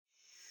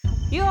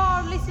You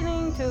are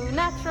listening to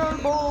Natural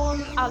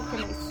Born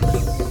Alchemist.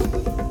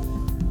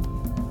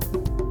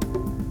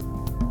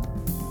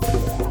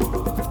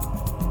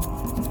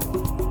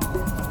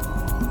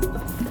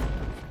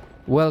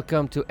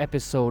 Welcome to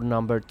episode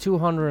number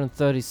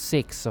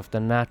 236 of the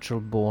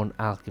Natural Born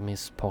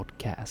Alchemist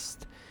podcast.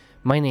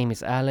 My name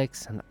is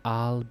Alex and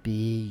I'll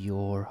be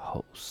your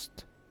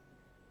host.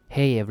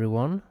 Hey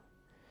everyone,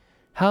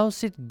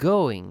 how's it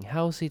going?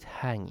 How's it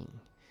hanging?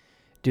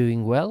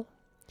 Doing well?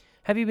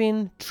 Have you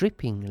been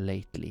tripping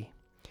lately?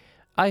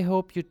 I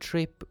hope you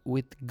trip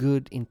with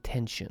good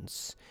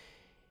intentions.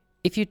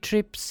 If you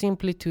trip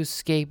simply to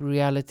escape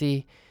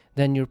reality,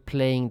 then you're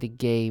playing the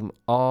game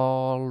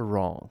all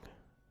wrong.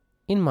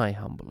 In my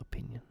humble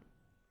opinion.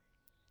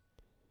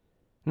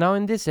 Now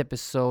in this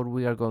episode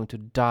we are going to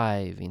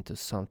dive into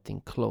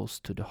something close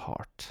to the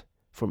heart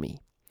for me.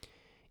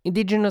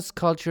 Indigenous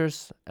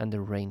cultures and the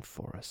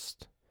rainforest.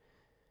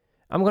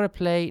 I'm going to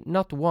play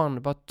not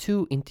one but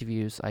two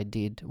interviews I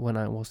did when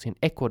I was in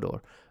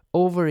Ecuador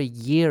over a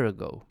year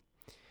ago.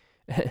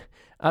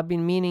 I've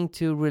been meaning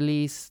to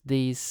release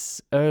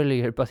these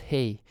earlier, but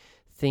hey,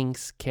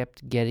 things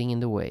kept getting in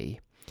the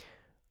way.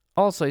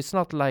 Also, it's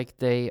not like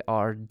they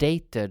are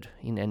dated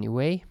in any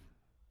way.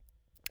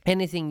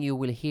 Anything you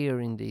will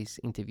hear in these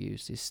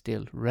interviews is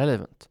still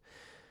relevant.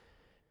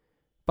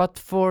 But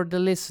for the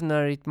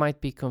listener, it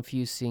might be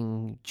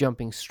confusing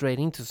jumping straight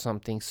into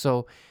something.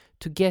 So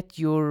to get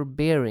your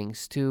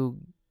bearings, to,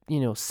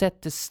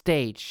 set the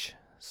stage,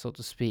 so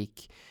to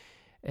speak,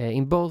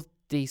 in both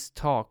these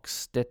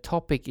talks, the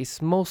topic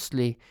is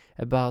mostly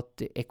about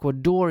the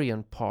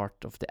Ecuadorian part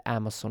of the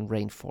Amazon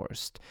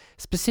rainforest,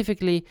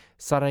 specifically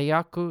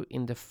Sarayaku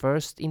in the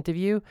first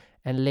interview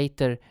and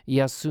later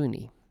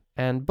Yasuni.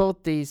 And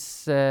both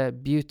these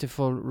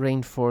beautiful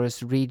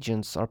rainforest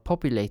regions are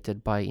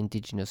populated by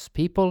indigenous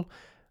people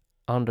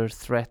under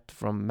threat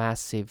from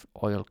massive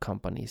oil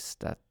companies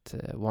that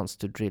wants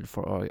to drill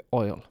for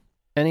oil.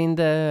 And in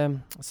the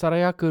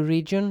Sarayaku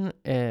region,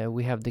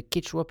 we have the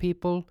Quechua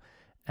people,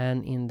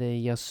 and in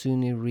the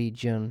Yasuni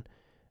region,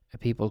 a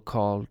people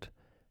called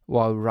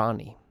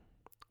Waurani,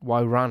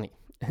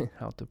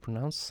 how to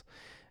pronounce.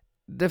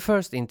 The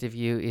first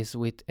interview is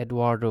with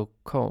Eduardo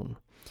Cohn,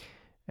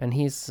 and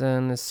he's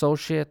an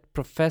associate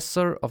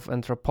professor of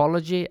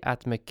anthropology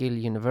at McGill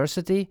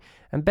University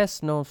and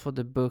best known for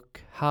the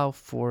book How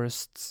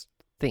Forests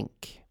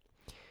Think.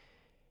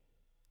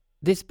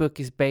 This book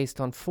is based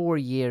on 4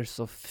 years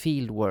of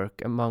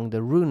fieldwork among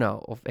the Runa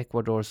of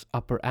Ecuador's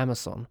Upper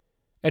Amazon.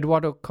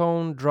 Eduardo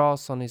Cohn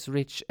draws on his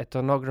rich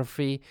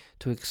ethnography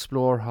to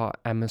explore how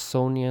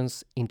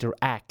Amazonians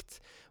interact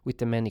with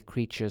the many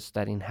creatures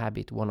that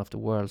inhabit one of the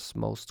world's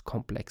most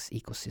complex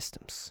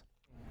ecosystems.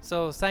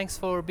 So thanks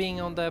for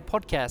being on the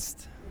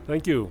podcast.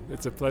 Thank you.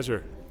 It's a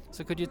pleasure.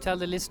 So could you tell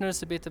the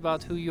listeners a bit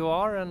about who you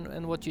are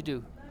and what you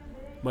do?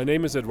 My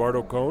name is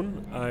Eduardo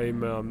Cohn.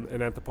 I'm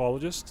an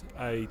anthropologist.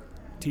 I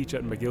teach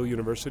at McGill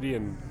University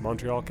in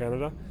Montreal,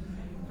 Canada,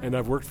 and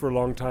I've worked for a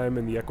long time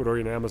in the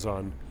Ecuadorian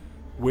Amazon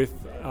with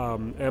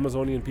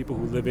Amazonian people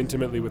who live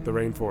intimately with the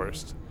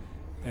rainforest.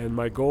 And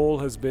my goal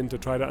has been to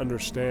try to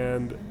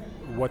understand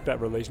what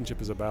that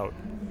relationship is about.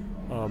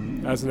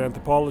 As an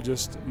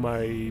anthropologist,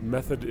 my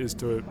method is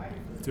to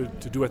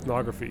do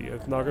ethnography.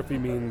 Ethnography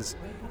means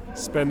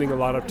spending a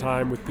lot of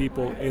time with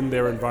people in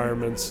their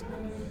environments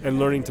and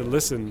learning to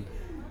listen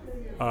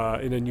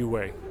in a new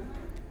way.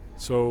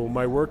 So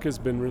my work has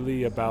been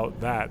really about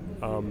that,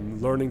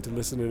 learning to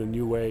listen in a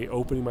new way,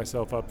 opening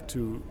myself up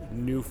to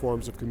new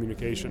forms of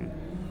communication.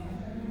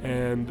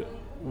 And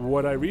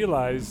what I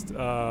realized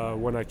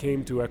when I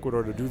came to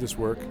Ecuador to do this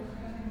work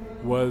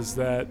was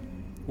that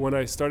when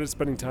I started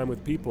spending time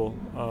with people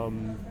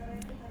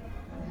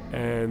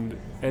and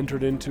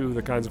entered into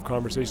the kinds of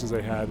conversations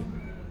they had,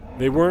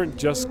 they weren't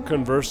just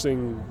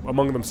conversing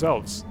among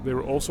themselves. They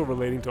were also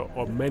relating to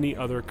many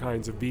other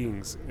kinds of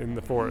beings in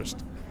the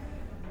forest.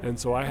 And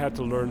so I had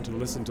to learn to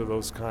listen to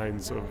those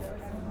kinds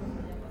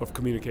of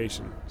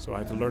communication. So I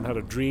had to learn how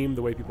to dream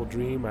the way people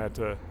dream. I had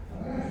to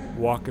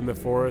walk in the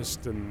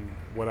forest, and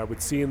what I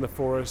would see in the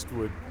forest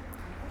would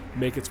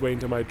make its way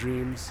into my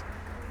dreams.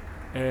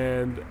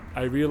 And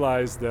I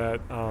realized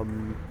that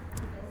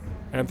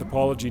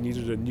anthropology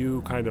needed a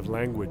new kind of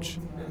language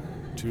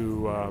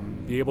to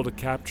be able to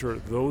capture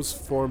those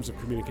forms of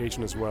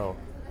communication as well.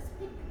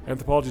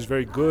 Anthropology is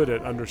very good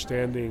at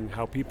understanding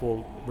how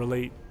people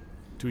relate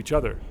to each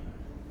other,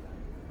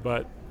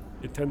 but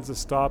it tends to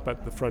stop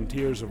at the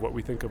frontiers of what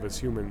we think of as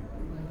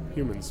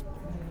humans.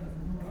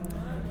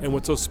 And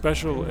what's so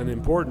special and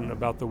important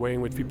about the way in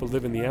which people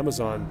live in the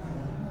Amazon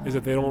is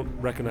that they don't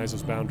recognize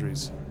those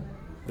boundaries.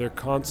 They're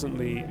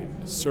constantly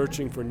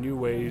searching for new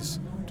ways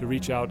to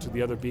reach out to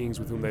the other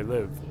beings with whom they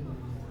live.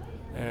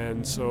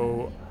 And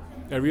so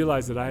I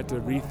realized that I had to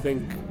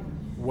rethink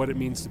what it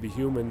means to be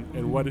human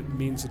and what it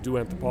means to do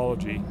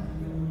anthropology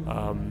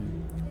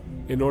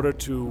in order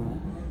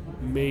to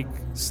make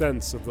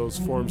sense of those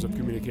forms of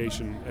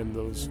communication and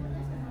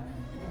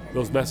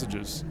those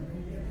messages.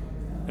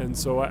 And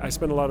so I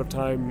spent a lot of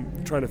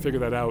time trying to figure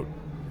that out,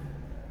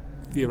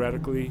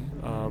 theoretically,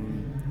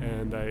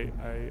 and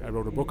I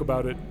wrote a book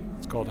about it.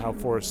 It's called How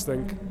Forests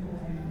Think,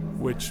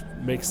 which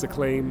makes the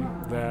claim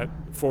that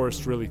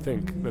forests really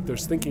think, that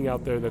there's thinking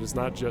out there that is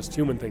not just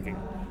human thinking.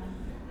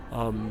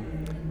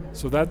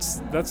 So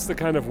that's the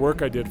kind of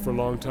work I did for a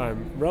long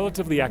time,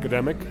 relatively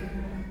academic,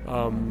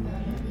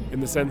 in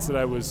the sense that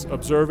I was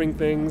observing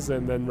things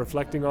and then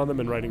reflecting on them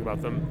and writing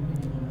about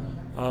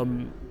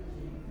them.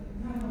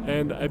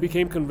 And I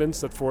became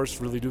convinced that forests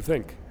really do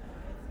think.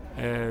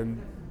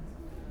 And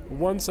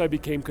once I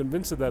became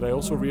convinced of that, I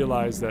also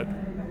realized that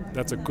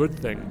that's a good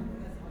thing.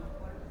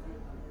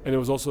 And it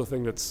was also a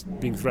thing that's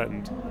being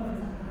threatened.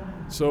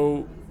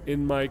 So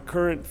in my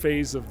current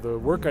phase of the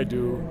work I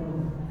do,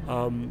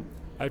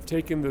 I've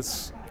taken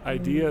this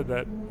idea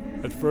that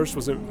at first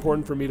was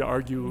important for me to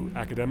argue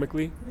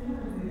academically,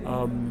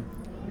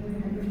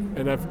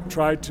 and I've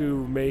tried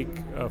to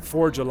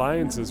forge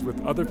alliances with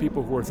other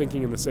people who are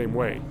thinking in the same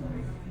way.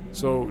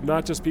 So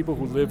not just people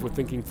who live with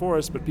thinking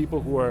forests, but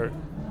people who are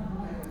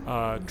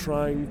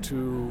trying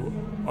to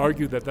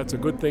argue that that's a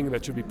good thing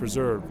that should be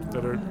preserved,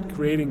 that are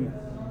creating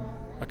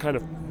a kind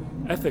of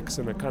ethics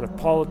and a kind of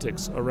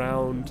politics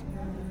around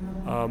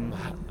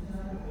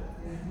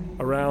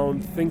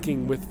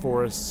thinking with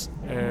forests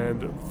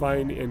and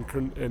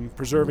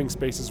preserving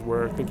spaces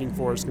where thinking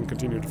forests can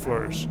continue to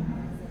flourish.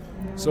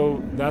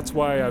 So that's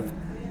why I've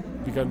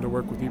begun to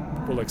work with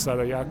people like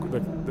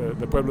Sarayaku,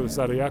 the Pueblo de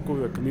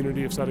Sarayaku, the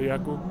community of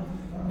Sarayaku,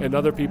 and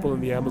other people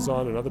in the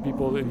Amazon and other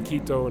people in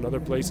Quito and other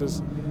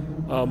places.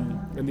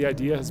 And the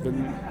idea has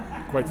been,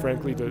 quite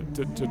frankly, to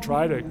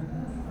try to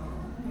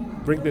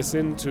bring this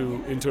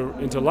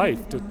into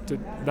life, to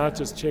not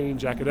just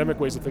change academic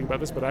ways of thinking about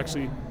this, but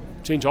actually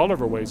change all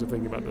of our ways of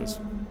thinking about this.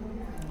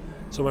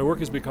 So my work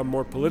has become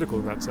more political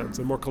in that sense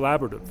and more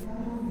collaborative.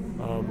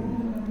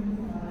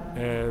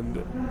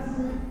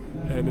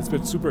 And it's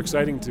been super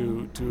exciting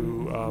to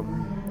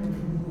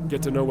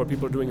get to know what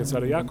people are doing in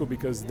Sarayaku,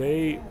 because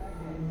they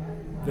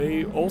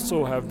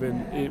also have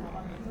been,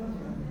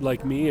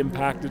 like me,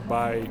 impacted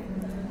by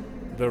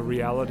the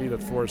reality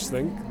that forests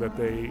think, that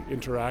they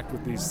interact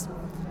with these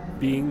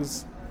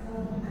beings,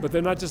 but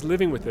they're not just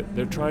living with it,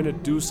 they're trying to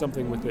do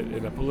something with it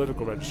in a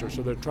political register,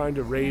 so they're trying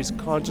to raise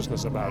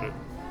consciousness about it.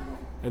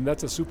 And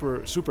that's a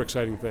super, super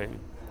exciting thing.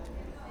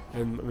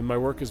 And my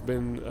work has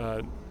been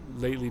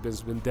lately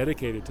been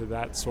dedicated to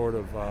that sort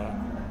of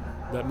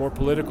that more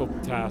political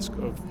task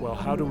of, well,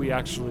 how do we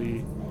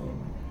actually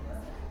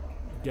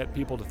get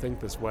people to think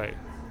this way?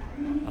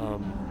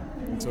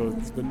 And so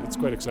it's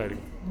quite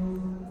exciting.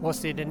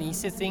 Was it an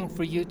easy thing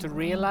for you to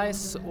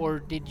realize, or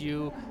did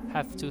you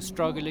have to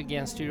struggle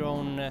against your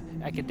own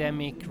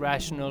academic,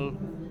 rational,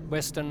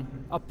 Western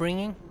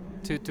upbringing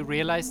to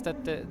realize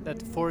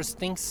that forest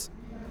thinks?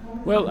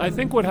 Well, I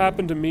think what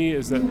happened to me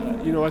is that,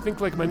 I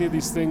think like many of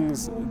these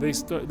things,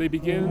 they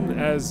begin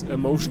as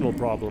emotional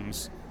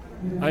problems.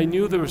 I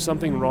knew there was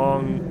something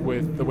wrong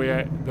with the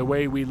way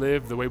we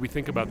live, the way we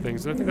think about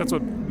things, and I think that's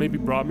what maybe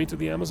brought me to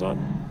the Amazon.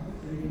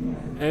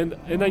 And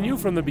I knew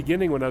from the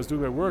beginning when I was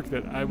doing my work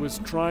that I was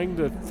trying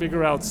to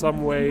figure out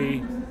some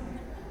way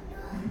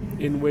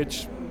in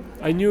which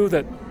I knew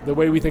that the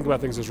way we think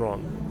about things is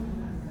wrong.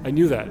 I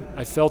knew that.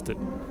 I felt it.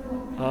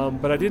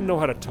 But I didn't know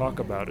how to talk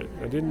about it.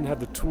 I didn't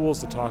have the tools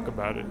to talk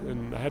about it.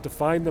 And I had to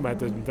find them, I had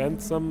to invent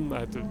them,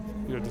 I had to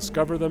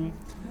discover them.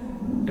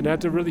 And I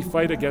had to really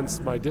fight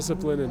against my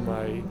discipline and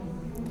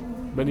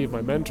many of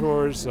my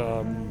mentors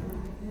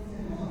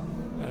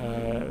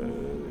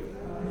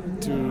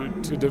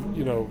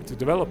to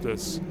develop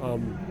this.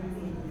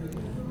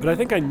 But I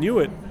think I knew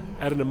it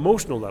at an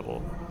emotional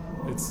level.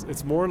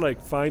 It's more like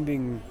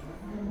finding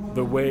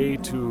the way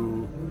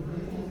to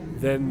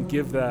then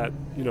give that,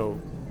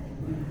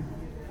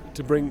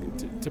 to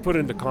put it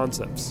into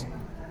concepts.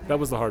 That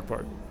was the hard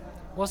part.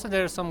 Wasn't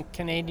there some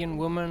Canadian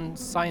woman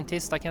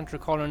scientist, I can't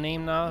recall her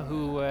name now,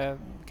 who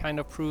kind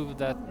of proved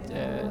that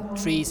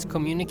trees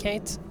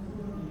communicate?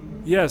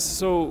 Yes,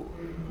 so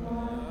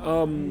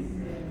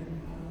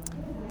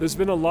there's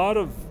been a lot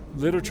of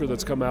literature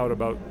that's come out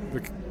about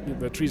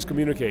the trees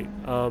communicate,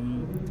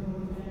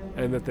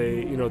 and that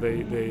they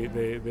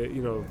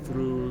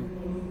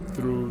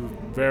through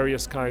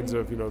various kinds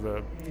of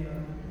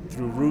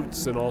through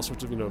roots and all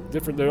sorts of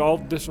different. They're all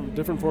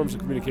different forms of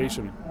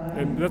communication,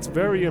 and that's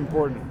very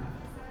important.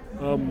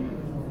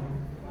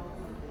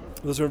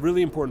 Those are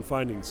really important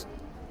findings.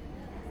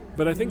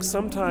 But I think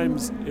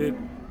sometimes if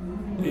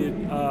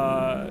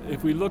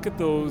we look at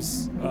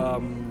those,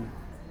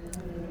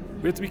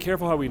 we have to be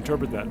careful how we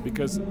interpret that,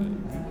 because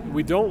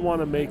we don't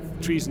want to make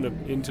trees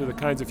into the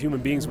kinds of human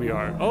beings we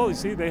are. Oh, you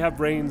see, they have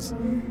brains,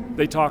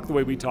 they talk the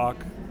way we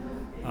talk.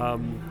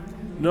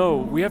 No,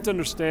 we have to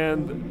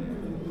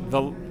understand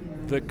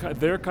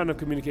their kind of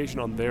communication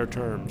on their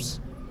terms.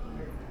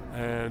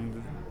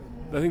 And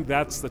I think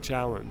that's the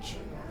challenge.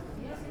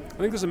 I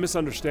think there's a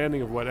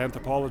misunderstanding of what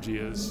anthropology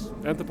is.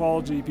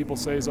 Anthropology, people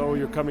say, is, oh,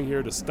 you're coming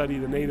here to study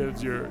the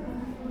natives, you're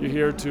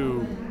here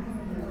to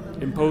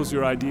impose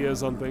your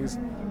ideas on things.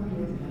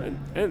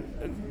 And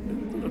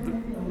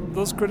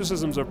those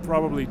criticisms are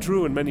probably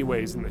true in many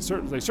ways, and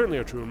they certainly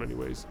are true in many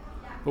ways.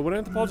 But what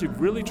anthropology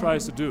really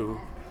tries to do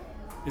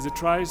is it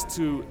tries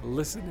to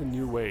listen in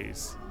new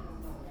ways,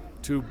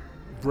 to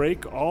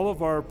break all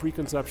of our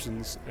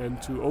preconceptions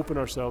and to open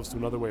ourselves to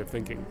another way of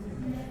thinking.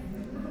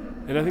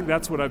 And I think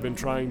that's what I've been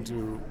trying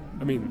to,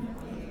 I mean,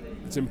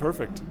 it's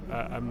imperfect.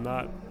 I'm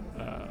not,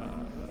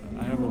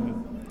 I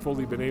haven't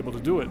fully been able to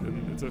do it,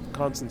 and it's a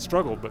constant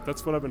struggle, but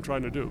that's what I've been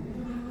trying to do.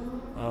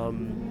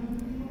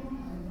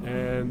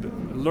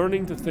 And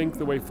learning to think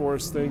the way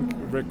forests think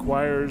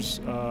requires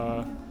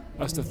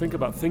us to think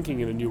about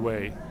thinking in a new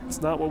way.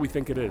 It's not what we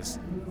think it is.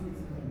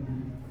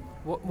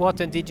 What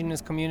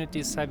indigenous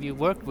communities have you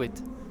worked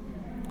with?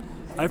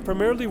 I've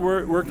primarily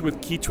worked with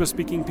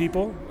Quechua-speaking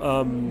people,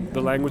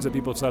 the language that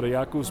people of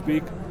Sarayaku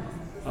speak,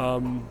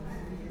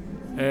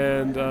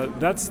 and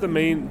that's the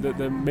main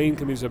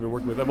communities I've been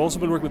working with. I've also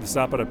been working with the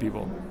Zapata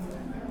people.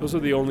 Those are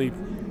the only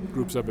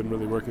groups I've been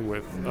really working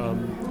with.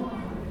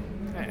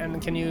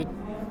 And can you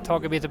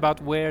talk a bit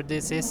about where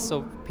this is,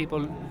 so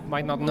people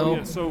might not know? Oh,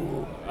 yeah.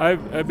 So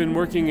I've been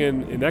working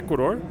in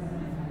Ecuador,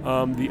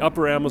 the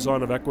upper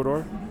Amazon of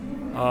Ecuador.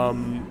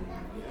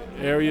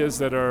 Areas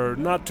that are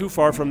not too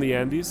far from the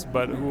Andes,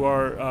 but who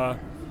are,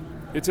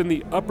 it's in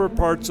the upper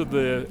parts of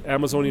the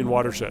Amazonian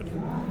watershed.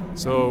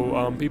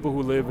 So people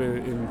who live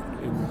in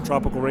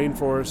tropical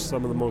rainforests,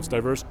 some of the most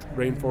diverse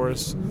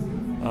rainforests,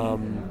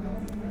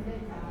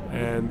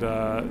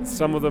 and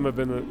some of them have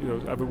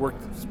been, I've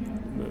worked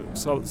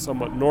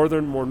somewhat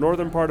more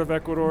northern part of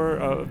Ecuador,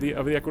 of the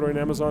Ecuadorian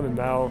Amazon, and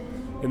now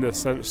in the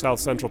south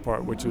central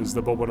part, which is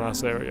the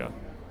Bobonas area.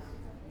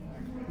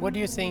 What do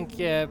you think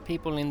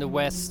people in the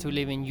West who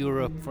live in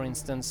Europe, for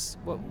instance,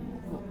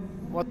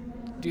 what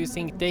do you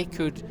think they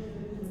could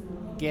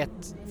get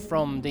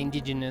from the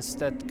indigenous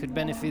that could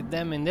benefit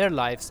them in their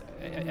lives,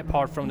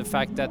 apart from the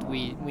fact that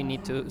we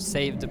need to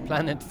save the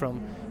planet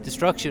from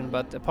destruction,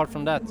 but apart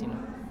from that,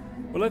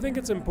 Well, I think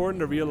it's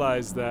important to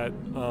realize that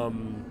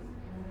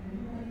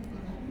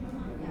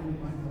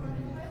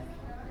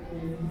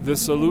the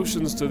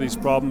solutions to these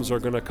problems are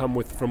going to come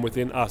from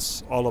within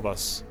us, all of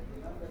us.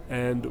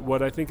 And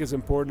what I think is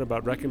important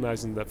about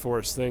recognizing that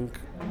forests think,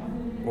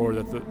 or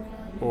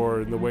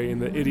in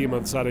the idiom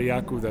of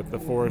Sarayaku, that the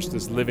forest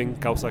is living,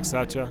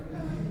 Kausaksacha,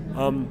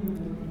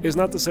 is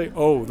not to say,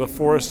 oh, the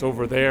forest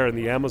over there in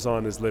the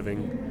Amazon is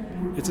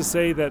living. It's to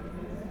say that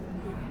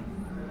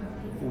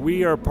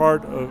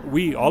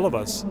all of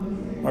us,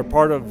 are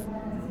part of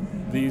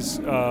these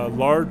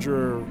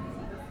larger.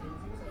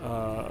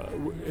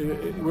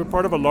 We're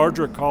part of a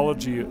larger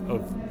ecology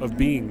of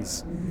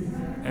beings.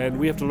 And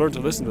we have to learn to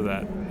listen to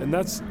that. And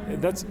that's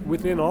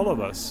within all of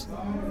us.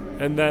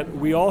 And that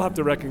we all have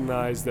to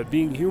recognize that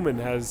being human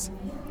has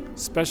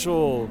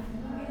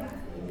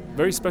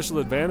very special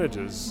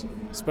advantages.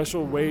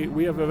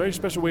 We have a very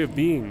special way of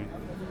being,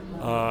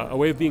 a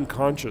way of being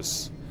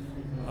conscious,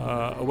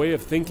 a way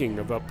of thinking,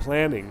 about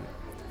planning.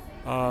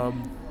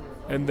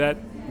 And that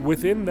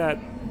within that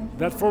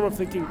form of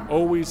thinking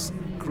always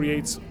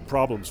creates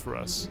problems for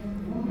us.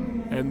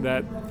 And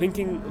that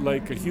thinking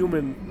like a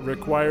human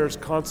requires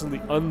constantly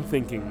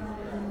unthinking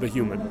the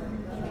human.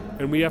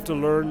 And we have to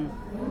learn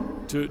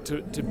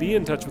to be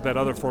in touch with that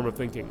other form of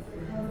thinking.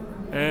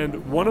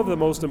 And one of the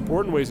most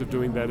important ways of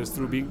doing that is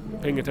through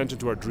paying attention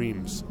to our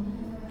dreams.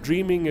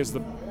 Dreaming is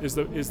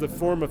the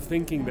form of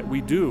thinking that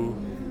we do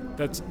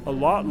that's a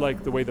lot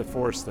like the way that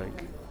forests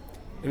think.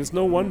 And it's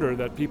no wonder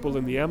that people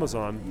in the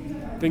Amazon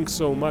think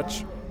so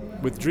much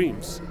with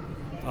dreams,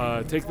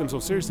 take them so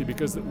seriously,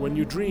 because when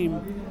you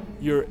dream,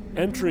 you're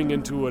entering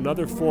into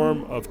another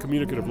form of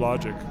communicative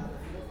logic.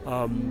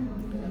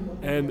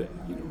 And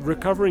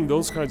recovering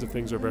those kinds of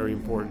things are very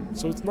important.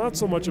 So it's not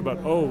so much about,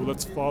 oh,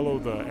 let's follow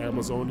the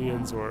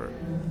Amazonians or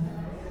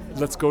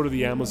let's go to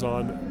the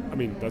Amazon. I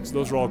mean,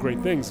 those are all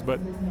great things, but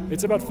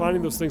it's about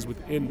finding those things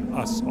within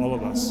us, all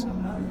of us,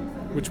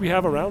 which we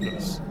have around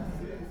us.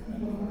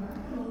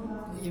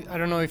 I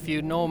don't know if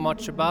you know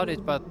much about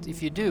it, but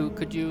if you do,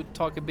 could you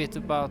talk a bit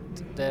about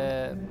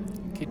the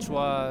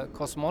Quechua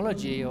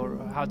cosmology, or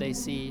how they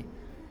see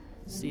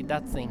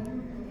that thing?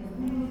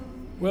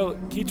 Well,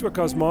 Quechua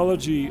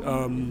cosmology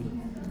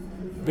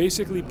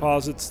basically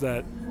posits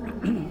that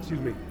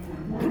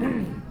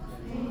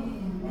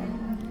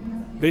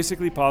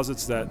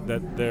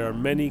that there are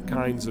many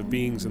kinds of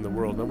beings in the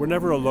world. Now, we're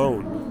never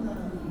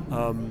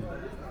alone.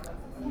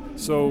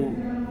 So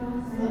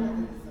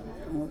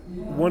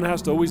one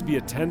has to always be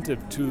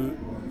attentive to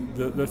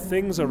the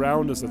things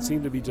around us that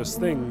seem to be just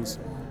things,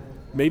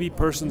 maybe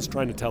persons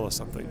trying to tell us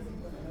something.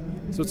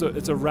 So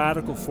it's a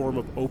radical form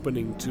of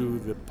opening to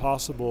the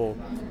possible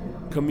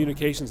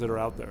communications that are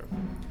out there.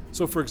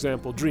 So, for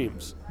example,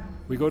 dreams.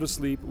 We go to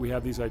sleep, we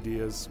have these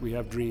ideas, we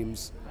have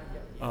dreams.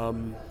 Well,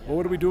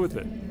 what do we do with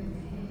it?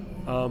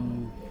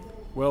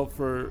 Well,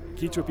 for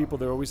Quechua people,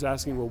 they're always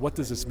asking, well, what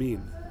does this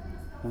mean?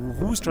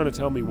 Who's trying to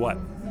tell me what?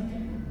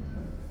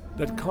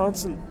 That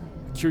constant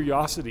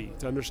curiosity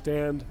to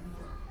understand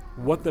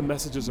what the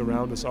messages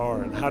around us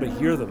are and how to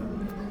hear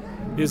them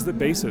is the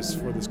basis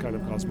for this kind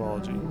of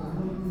cosmology.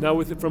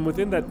 Now, from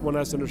within that, one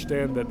has to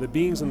understand that the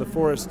beings in the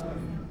forest,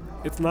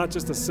 it's not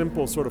just a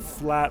simple sort of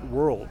flat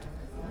world.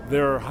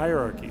 There are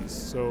hierarchies.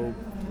 So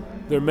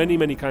there are many,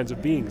 many kinds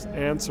of beings.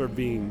 Ants are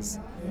beings.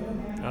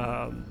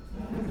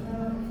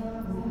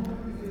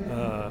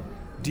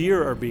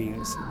 Deer are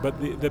beings. But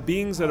the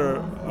beings that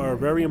are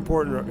very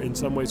important in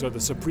some ways are the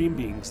supreme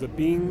beings. The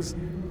beings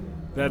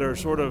that are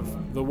sort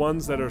of the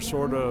ones that are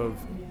sort of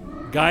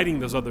guiding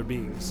those other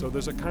beings. So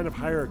there's a kind of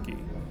hierarchy.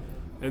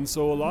 And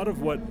so a lot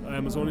of what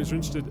Amazonians are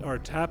interested are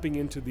tapping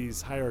into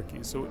these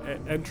hierarchies. So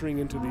entering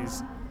into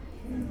these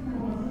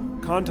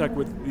contact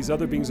with these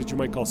other beings that you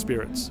might call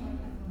spirits.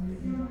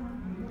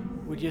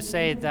 Would you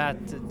say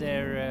that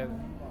their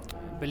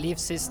belief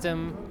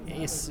system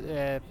is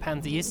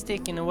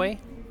pantheistic in a way?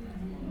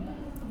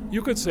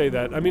 You could say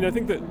that. I mean, I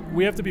think that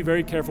we have to be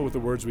very careful with the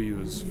words we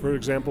use. For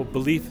example,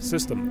 belief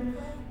system.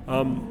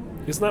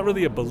 It's not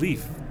really a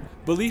belief.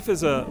 Belief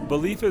is a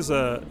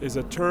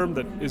term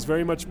that is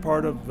very much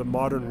part of the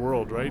modern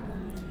world, right?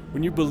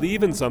 When you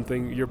believe in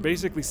something, you're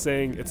basically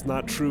saying it's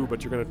not true,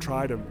 but you're going to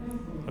try to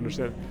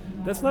understand.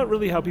 That's not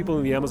really how people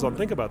in the Amazon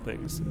think about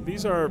things.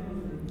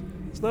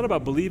 It's not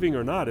about believing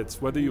or not,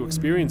 it's whether you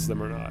experience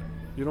them or not.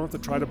 You don't have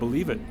to try to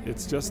believe it.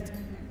 It's just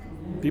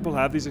people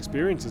have these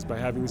experiences by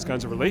having these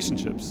kinds of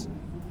relationships.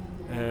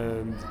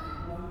 And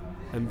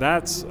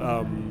that's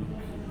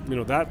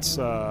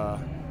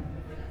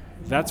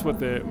that's what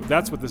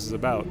this is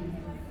about.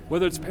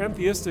 Whether it's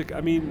pantheistic,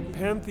 I mean,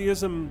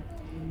 pantheism,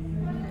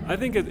 I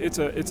think it's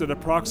an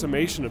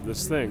approximation of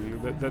this thing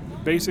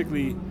that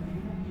basically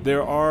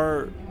there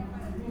are.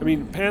 I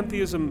mean,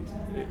 pantheism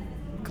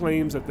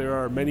claims that there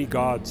are many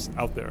gods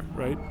out there,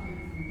 right?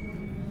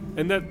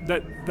 And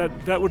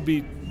that would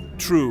be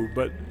true,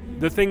 but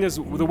the thing is,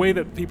 the way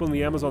that people in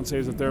the Amazon say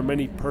is that there are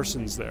many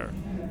persons there,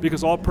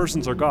 because all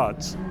persons are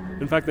gods.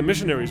 In fact, the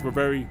missionaries were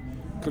very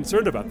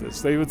concerned about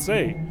this. They would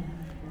say,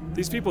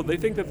 these people, they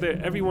think that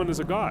everyone is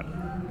a god.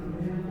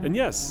 And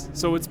yes,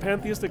 so it's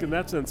pantheistic in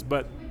that sense,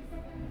 but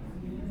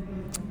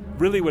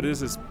really what it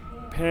is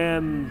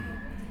pan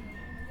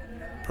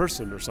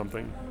person or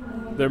something.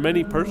 There are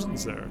many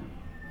persons there.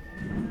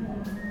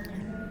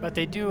 But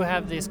they do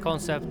have this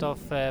concept of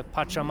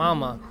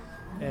Pachamama,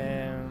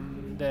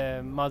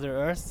 the Mother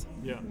Earth,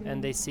 Yeah.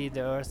 and they see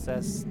the Earth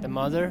as the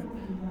mother,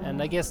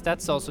 and I guess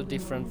that's also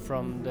different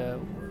from the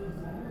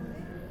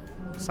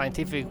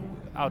scientific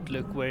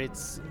outlook, where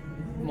it's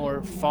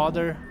more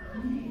father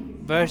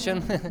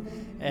version.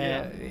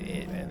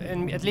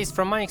 And at least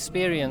from my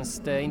experience,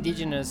 the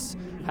indigenous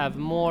have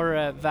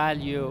more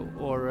value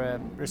or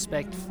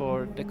respect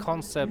for the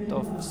concept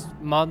of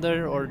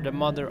mother or the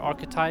mother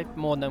archetype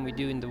more than we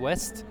do in the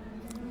West.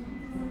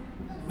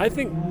 I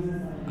think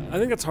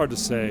it's hard to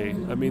say.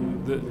 I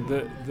mean,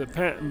 the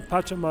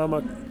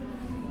Pachamama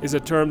is a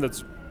term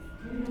that's.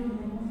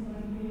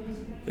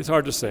 It's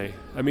hard to say.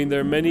 I mean, there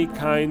are many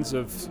kinds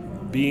of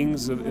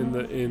beings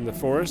in the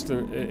forest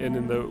and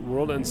in the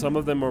world, and some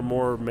of them are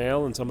more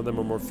male and some of them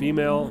are more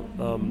female.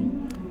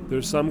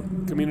 There's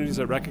some communities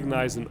that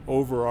recognize an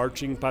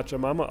overarching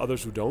Pachamama,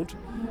 others who don't.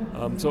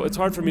 So it's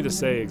hard for me to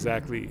say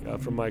exactly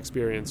from my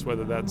experience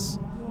whether that's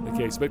the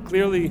case. But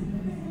clearly,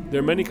 there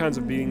are many kinds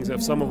of beings,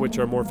 some of which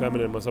are more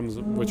feminine, some of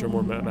which are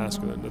more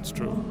masculine. That's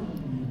true.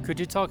 Could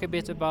you talk a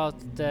bit about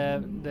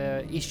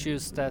the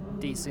issues that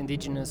these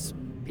indigenous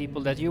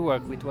people that you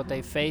work with, what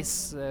they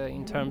face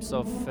in terms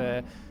of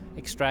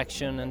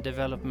extraction and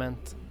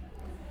development?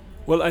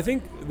 Well, I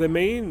think the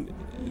main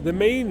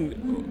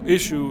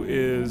issue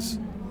is,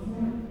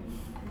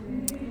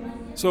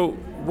 so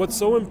what's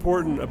so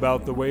important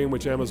about the way in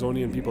which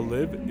Amazonian people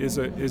live is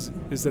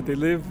that they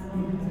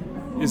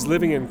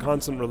living in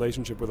constant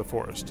relationship with the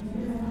forest.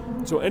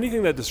 So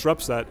anything that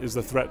disrupts that is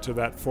the threat to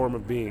that form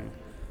of being.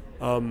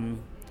 And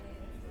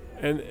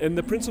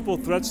the principal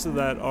threats to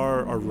that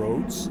are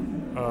roads.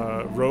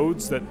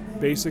 Roads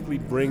that basically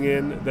bring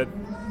in, that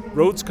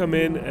roads come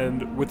in,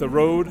 and with a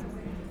road,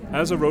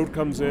 as a road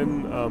comes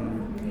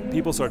in,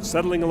 people start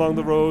settling along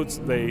the roads.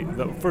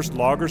 The first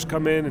loggers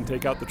come in and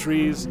take out the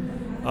trees,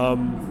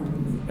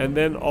 and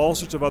then all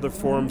sorts of other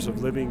forms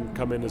of living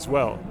come in as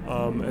well.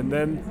 And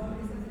then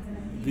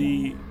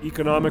the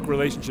economic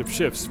relationship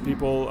shifts.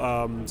 People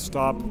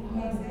stop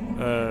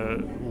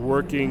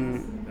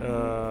working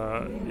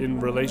in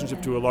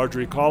relationship to a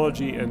larger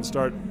ecology and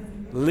start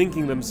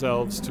linking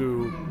themselves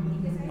to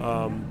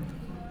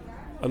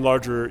a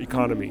larger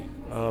economy.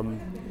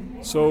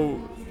 So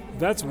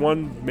that's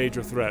one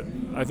major threat.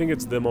 I think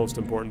it's the most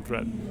important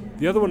threat.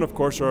 The other one, of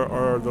course,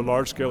 are the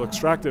large-scale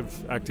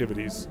extractive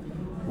activities,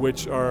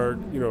 which are,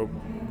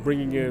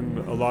 bringing in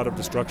a lot of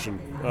destruction.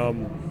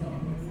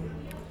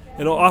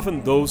 And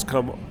often those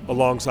come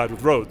alongside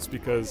with roads,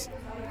 because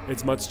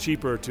it's much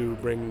cheaper to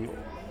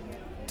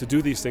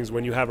do these things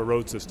when you have a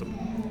road system.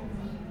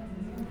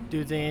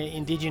 Do the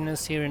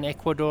indigenous here in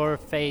Ecuador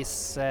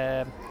face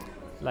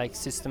like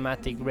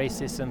systematic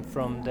racism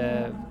from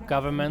the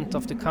government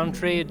of the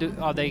country?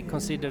 Are they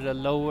considered a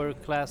lower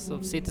class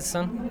of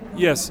citizen?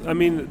 Yes, I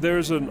mean,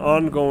 there's an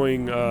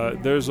ongoing,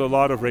 there's a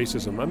lot of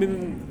racism. I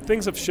mean,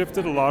 things have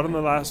shifted a lot in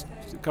the last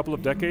couple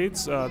of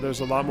decades. There's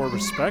a lot more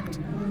respect,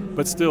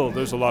 but still,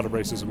 there's a lot of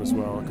racism as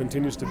well. It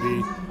continues to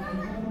be.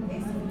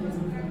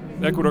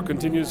 Ecuador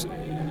continues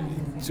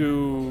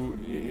to,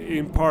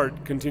 in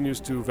part, continues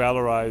to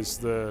valorize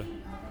the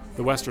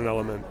Western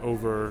element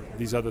over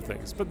these other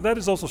things. But that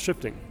is also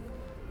shifting.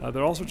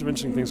 There are all sorts of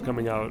interesting things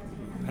coming out,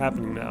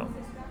 happening now.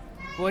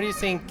 What do you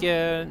think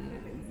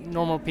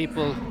normal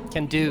people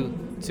can do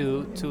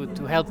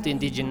to help the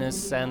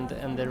indigenous and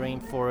the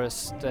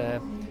rainforest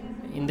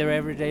in their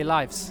everyday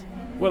lives?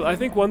 Well, I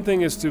think one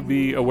thing is to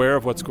be aware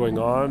of what's going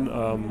on.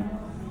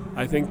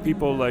 I think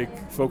people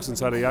like folks in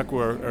Sarayaku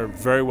are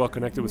very well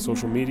connected with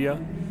social media.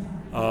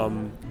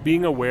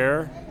 Being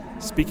aware,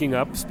 speaking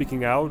up,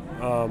 speaking out,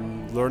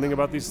 learning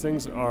about these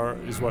things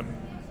is what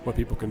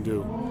people can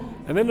do.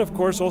 And then, of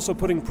course, also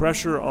putting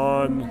pressure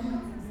on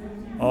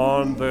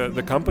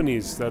the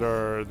companies that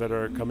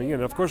are coming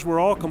in. Of course, we're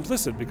all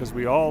complicit because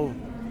we all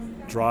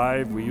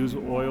drive, we use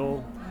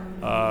oil,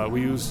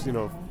 we use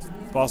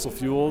fossil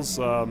fuels.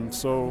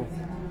 So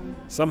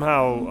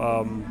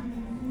somehow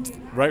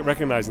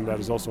recognizing that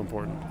is also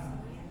important.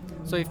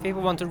 So if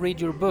people want to read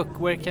your book,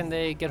 where can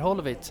they get hold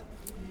of it?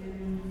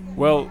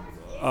 Well,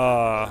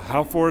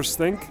 How Forests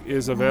Think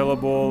is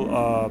available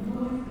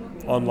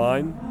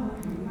online.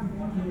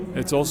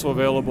 It's also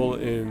available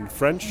in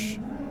French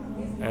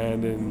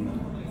and in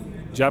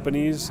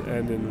Japanese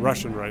and in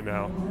Russian right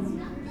now.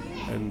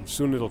 And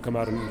soon it'll come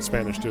out in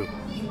Spanish too.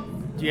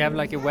 Do you have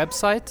like a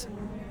website?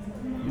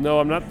 No,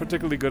 I'm not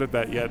particularly good at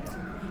that yet.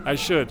 I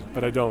should,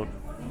 but I don't.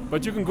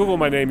 But you can Google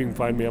my name, you can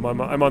find me.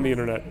 I'm on the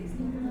internet.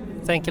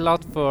 Thank you a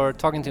lot for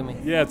talking to me.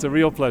 Yeah, it's a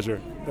real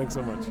pleasure. Thanks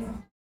so much.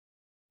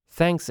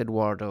 Thanks,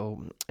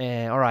 Eduardo.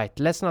 All right,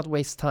 let's not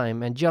waste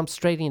time and jump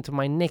straight into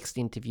my next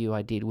interview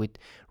I did with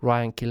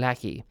Ryan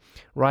Kilaki.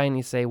 Ryan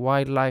is a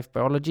wildlife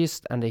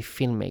biologist and a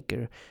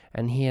filmmaker,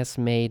 and he has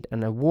made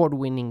an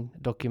award-winning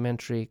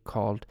documentary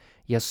called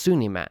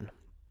Yasuni Man.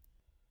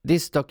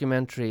 This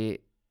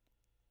documentary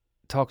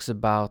talks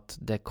about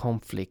the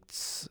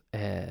conflicts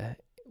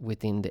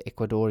within the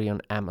Ecuadorian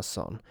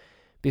Amazon.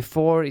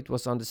 Before, it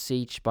was under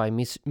siege by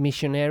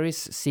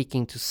missionaries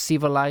seeking to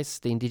civilize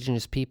the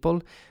indigenous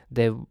people,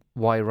 the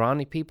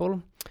Wairani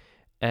people.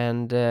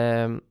 And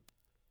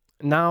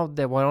now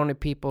the Wairani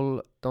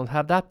people don't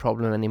have that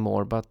problem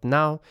anymore, but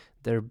now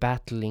they're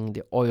battling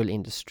the oil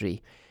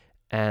industry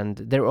and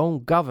their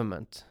own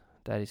government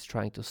that is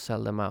trying to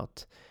sell them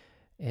out.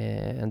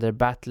 And they're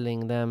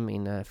battling them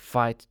in a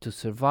fight to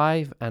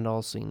survive and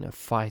also in a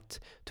fight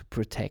to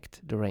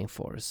protect the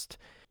rainforest.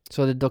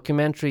 So the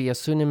documentary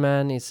Yasuni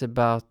Man is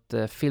about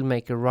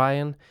filmmaker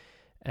Ryan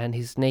and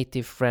his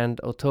native friend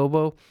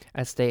Otobo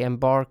as they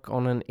embark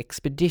on an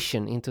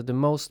expedition into the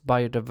most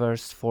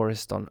biodiverse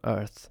forest on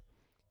Earth.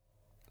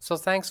 So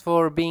thanks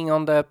for being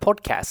on the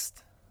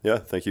podcast. Yeah,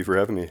 thank you for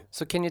having me.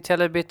 So can you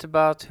tell a bit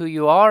about who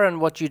you are and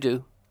what you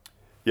do?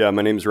 Yeah,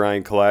 my name is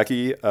Ryan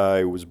Kilaki.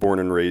 I was born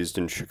and raised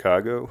in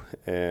Chicago,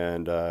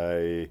 and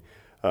I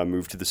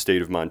moved to the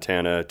state of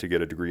Montana to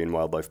get a degree in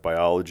wildlife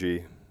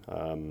biology.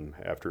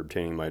 After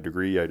obtaining my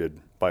degree, I did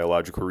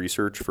biological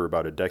research for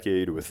about a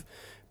decade with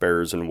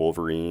bears and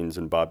wolverines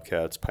and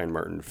bobcats, pine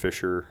marten,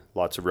 fisher,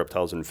 lots of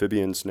reptiles and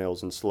amphibians,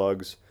 snails and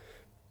slugs.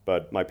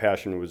 But my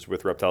passion was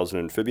with reptiles and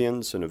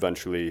amphibians, and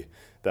eventually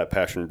that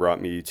passion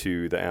brought me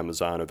to the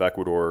Amazon of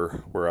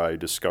Ecuador, where I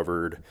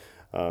discovered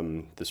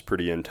this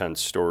pretty intense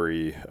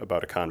story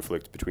about a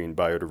conflict between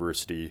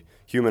biodiversity,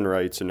 human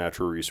rights, and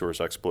natural resource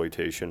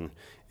exploitation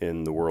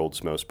in the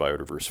world's most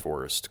biodiverse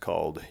forest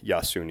called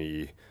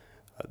Yasuni,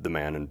 the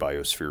Man and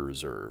Biosphere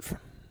Reserve.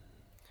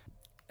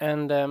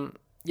 And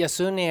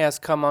Yasuni has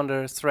come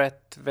under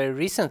threat very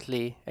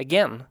recently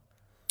again.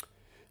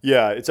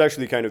 Yeah, it's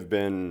actually kind of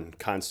been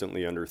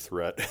constantly under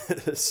threat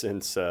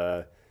since,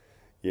 the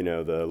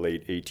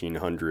late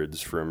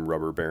 1800s from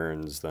rubber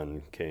barons.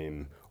 Then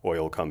came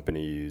oil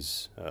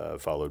companies,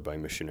 followed by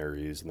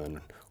missionaries, and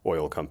then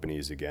oil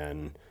companies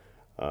again.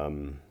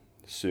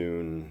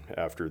 Soon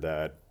after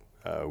that,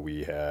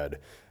 we had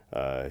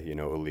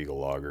illegal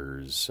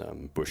loggers,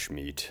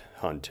 bushmeat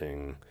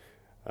hunting,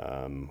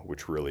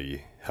 which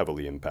really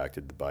heavily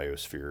impacted the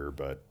biosphere.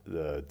 But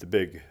the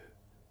big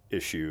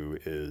issue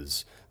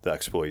is the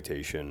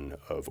exploitation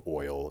of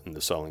oil and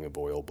the selling of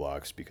oil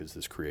blocks, because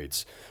this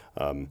creates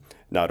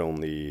not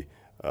only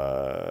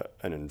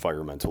an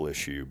environmental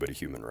issue, but a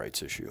human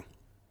rights issue.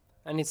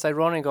 And it's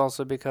ironic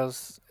also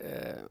because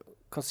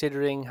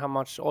considering how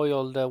much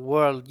oil the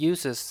world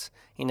uses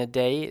in a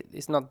day,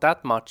 it's not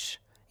that much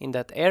in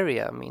that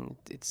area. I mean,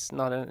 it's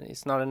not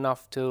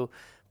enough to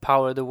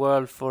power the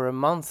world for a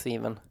month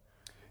even.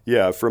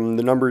 Yeah, from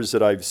the numbers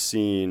that I've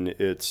seen,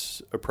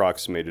 it's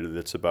approximated that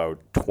it's about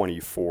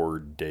 24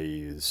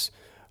 days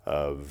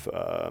of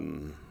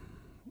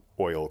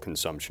oil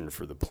consumption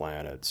for the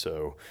planet.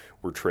 So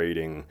we're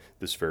trading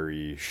this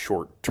very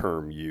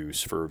short-term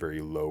use for a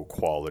very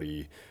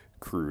low-quality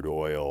crude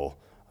oil,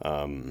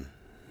 and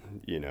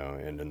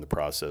in the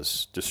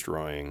process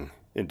destroying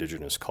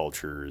indigenous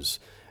cultures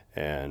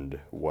and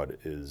what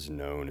is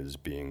known as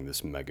being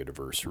this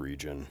megadiverse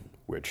region,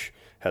 which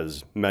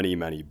has many,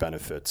 many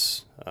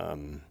benefits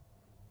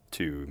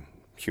to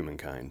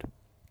humankind.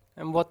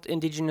 And what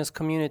indigenous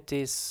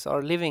communities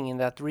are living in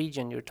that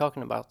region you're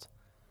talking about?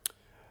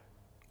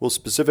 Well,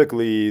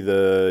 specifically,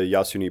 the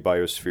Yasuni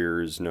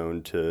biosphere is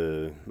known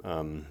to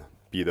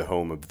be the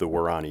home of the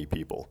Waorani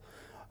people.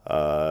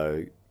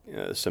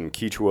 Some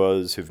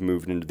Quichuas have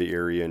moved into the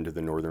area, into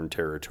the Northern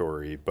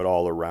Territory, but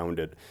all around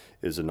it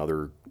is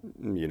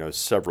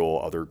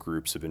several other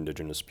groups of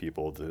indigenous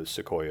people, the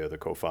Sequoia, the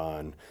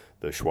Kofan,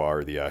 the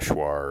Shuar, the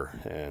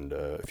Ashwar, and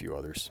a few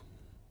others.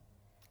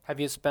 Have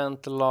you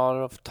spent a lot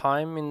of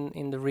time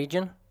in the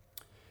region?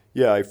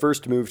 Yeah, I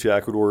first moved to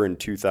Ecuador in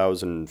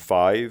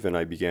 2005, and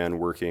I began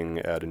working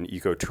at an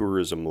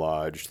ecotourism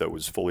lodge that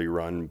was fully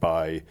run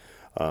by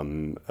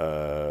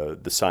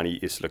the Sani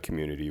Isla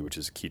community, which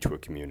is a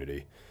Quechua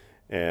community.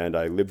 And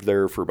I lived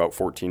there for about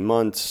 14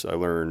 months. I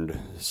learned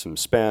some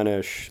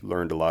Spanish,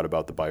 learned a lot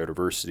about the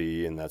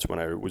biodiversity, and that's when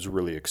I was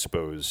really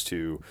exposed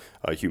to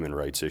human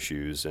rights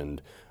issues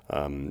and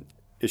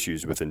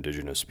issues with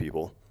indigenous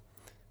people.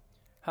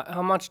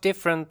 How much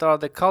different are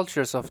the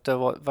cultures of the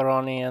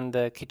Waorani and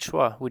the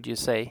Quechua, would you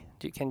say?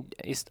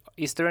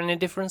 Is there any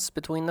difference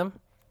between them?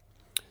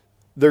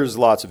 There's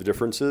lots of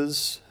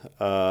differences.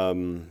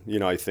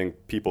 I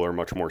think people are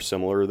much more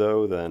similar,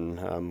 though,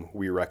 than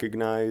we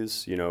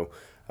recognize.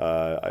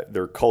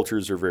 Their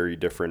cultures are very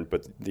different,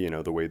 but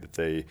the way that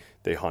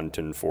they hunt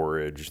and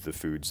forage, the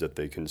foods that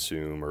they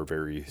consume are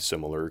very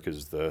similar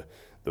because the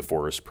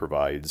forest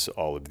provides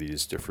all of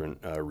these different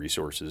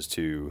resources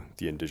to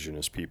the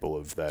indigenous people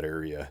of that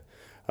area.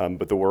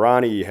 But the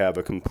Waorani have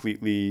a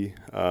completely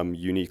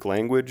unique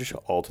language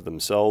all to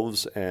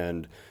themselves,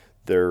 and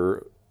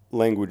their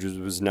language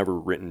was never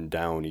written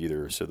down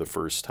either. So the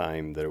first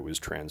time that it was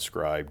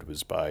transcribed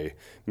was by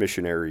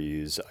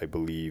missionaries. I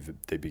believe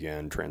they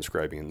began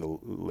transcribing in the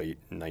late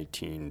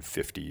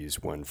 1950s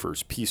when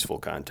first peaceful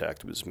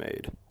contact was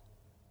made.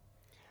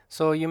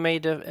 So you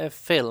made a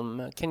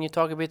film. Can you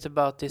talk a bit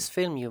about this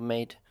film you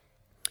made?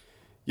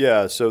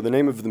 Yeah, so the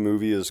name of the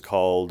movie is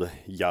called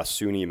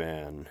Yasuni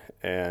Man,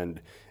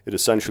 and it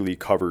essentially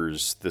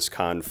covers this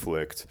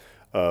conflict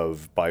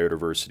of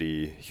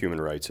biodiversity, human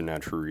rights, and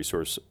natural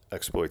resource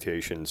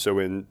exploitation. So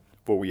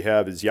what we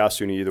have is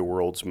Yasuni, the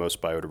world's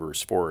most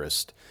biodiverse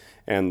forest,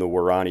 and the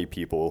Waorani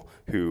people,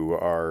 who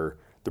are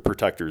the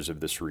protectors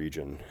of this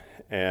region.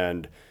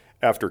 And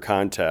after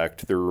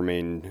contact,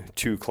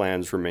 two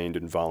clans remained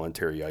in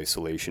voluntary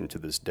isolation to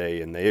this day,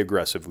 and they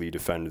aggressively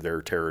defend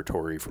their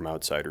territory from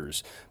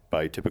outsiders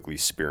by typically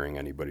spearing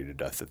anybody to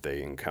death that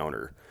they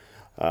encounter.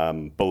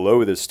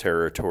 Below this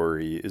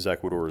territory is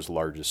Ecuador's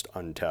largest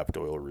untapped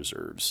oil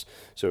reserves.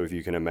 So if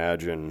you can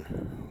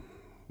imagine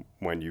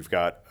when you've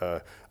got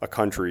a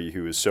country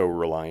who is so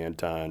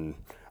reliant on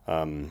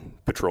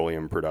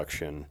petroleum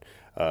production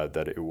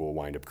that it will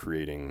wind up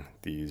creating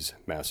these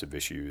massive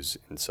issues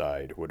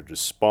inside. What it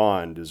has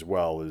spawned, as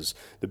well as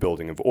the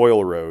building of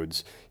oil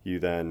roads, you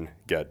then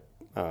get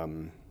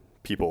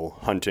people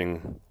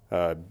hunting,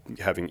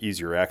 having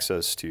easier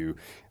access to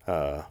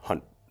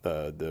hunt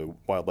the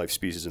wildlife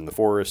species in the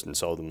forest and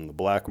sell them in the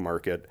black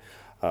market,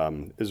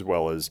 as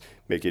well as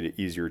make it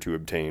easier to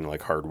obtain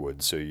like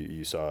hardwoods. So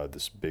you saw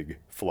this big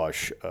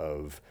flush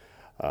of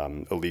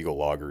illegal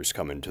loggers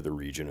come into the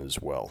region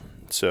as well.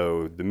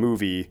 So the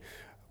movie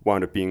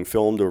wound up being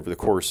filmed over the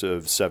course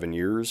of 7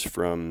 years,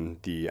 from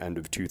the end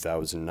of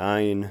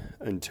 2009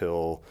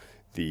 until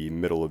the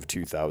middle of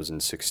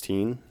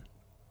 2016.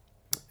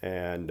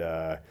 And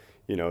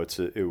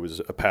it was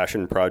a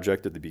passion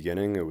project at the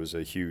beginning. It was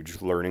a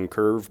huge learning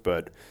curve,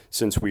 but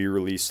since we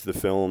released the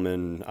film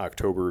in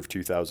October of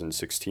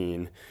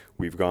 2016,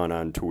 we've gone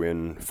on to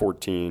win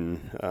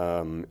 14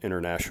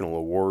 international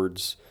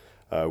awards.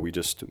 We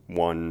just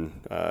won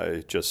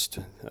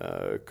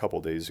a couple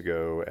days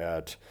ago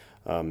at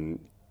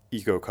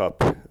Eco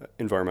Cup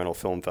Environmental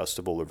Film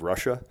Festival of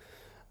Russia.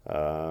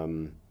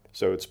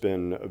 So it's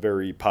been a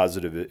very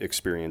positive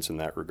experience in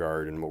that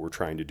regard, and what we're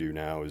trying to do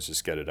now is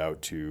just get it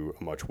out to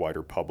a much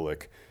wider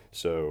public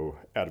so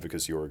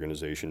advocacy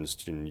organizations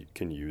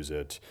can use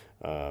it,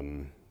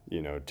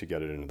 to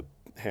get it into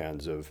the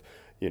hands of,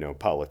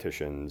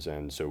 politicians,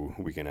 and so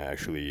we can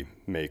actually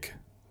make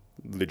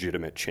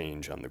legitimate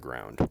change on the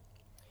ground.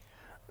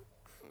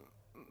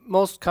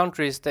 Most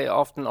countries, they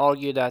often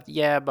argue that,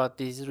 but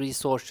these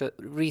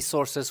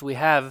resources we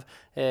have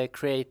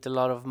create a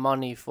lot of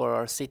money for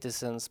our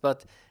citizens.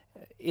 But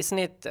isn't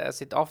it,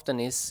 as it often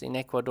is in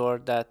Ecuador,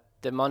 that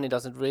the money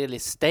doesn't really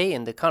stay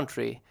in the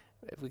country?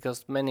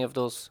 Because many of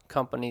those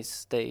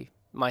companies, they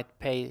might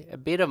pay a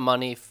bit of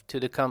money to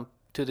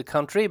the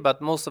country, but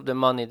most of the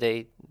money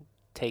they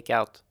take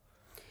out.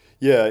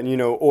 Yeah,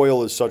 and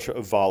oil is such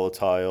a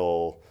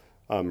volatile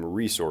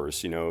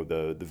resource.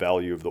 The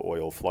value of the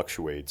oil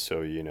fluctuates.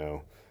 So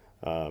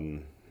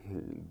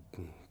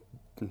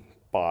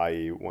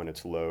buy when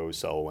it's low,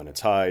 sell when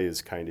it's high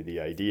is kind of the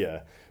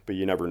idea, but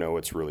you never know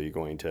what's really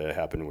going to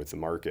happen with the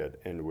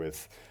market. And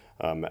with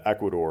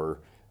Ecuador,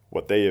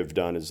 what they have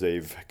done is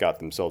they've got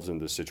themselves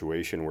into a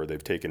situation where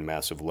they've taken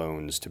massive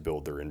loans to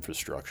build their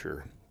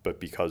infrastructure. But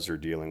because they're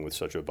dealing with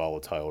such a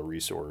volatile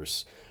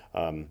resource,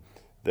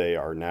 they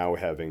are now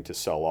having to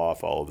sell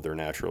off all of their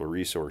natural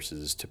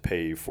resources to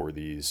pay for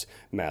these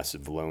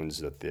massive loans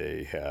that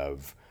they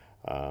have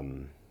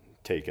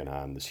taken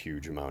on, this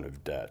huge amount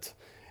of debt.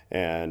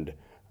 And,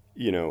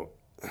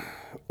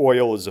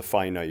 oil is a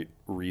finite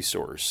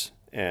resource.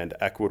 And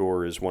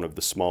Ecuador is one of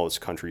the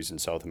smallest countries in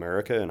South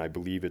America, and I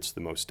believe it's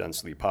the most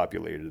densely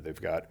populated. They've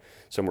got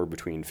somewhere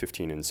between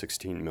 15 and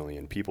 16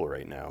 million people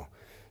right now.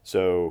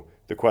 So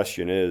the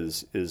question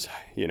is,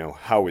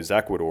 how is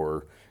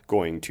Ecuador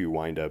going to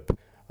wind up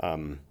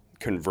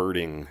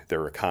converting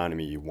their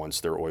economy once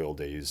their oil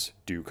days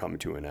do come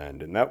to an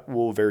end? And that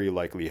will very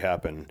likely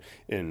happen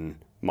in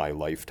my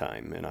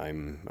lifetime, and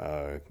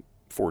I'm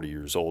 40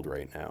 years old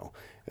right now.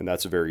 And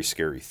that's a very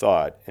scary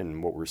thought.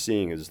 And what we're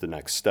seeing is the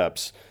next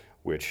steps,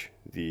 which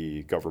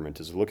the government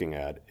is looking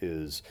at,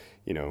 is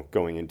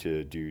going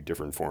into do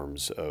different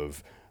forms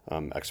of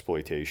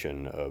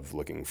exploitation, of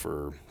looking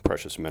for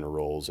precious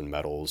minerals and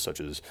metals, such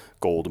as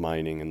gold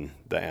mining in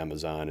the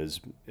Amazon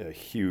is a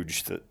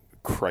huge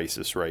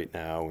crisis right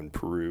now in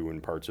Peru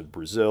and parts of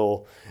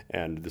Brazil,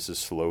 and this is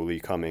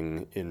slowly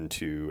coming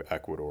into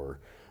Ecuador.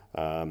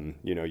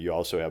 You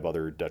also have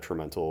other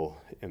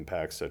detrimental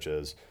impacts, such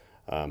as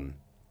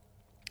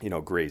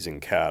grazing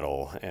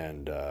cattle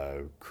and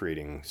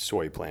creating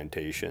soy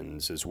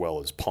plantations, as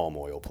well as palm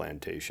oil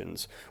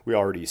plantations. We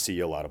already see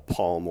a lot of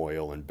palm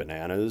oil and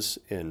bananas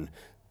in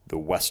the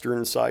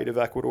western side of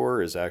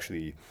Ecuador. Is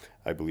actually,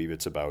 I believe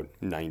it's about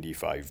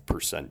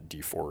 95%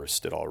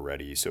 deforested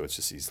already. So it's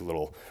just these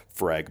little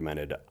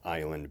fragmented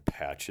island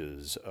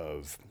patches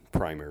of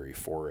primary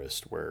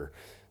forest, where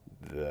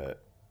the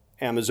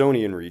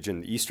Amazonian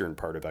region, the eastern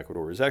part of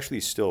Ecuador, is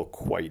actually still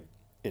quite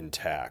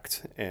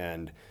intact.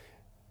 And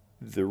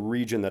the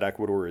region that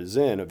Ecuador is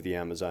in of the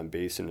Amazon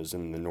basin is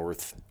in the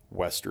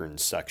northwestern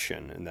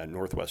section, and that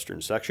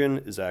northwestern section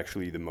is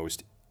actually the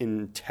most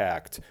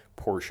intact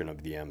portion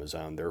of the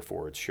Amazon.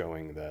 Therefore, it's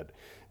showing that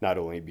not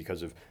only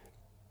because of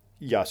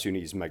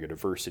Yasuni's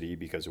megadiversity,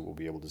 because it will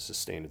be able to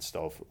sustain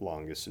itself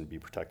longest and be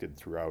protected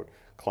throughout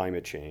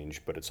climate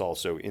change, but it's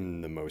also in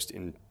the most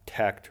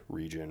intact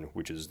region,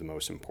 which is the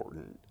most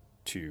important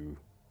to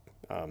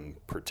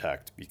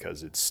protect,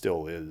 because it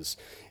still is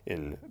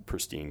in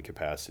pristine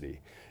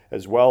capacity.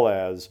 As well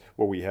as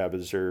what we have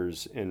is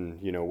there's in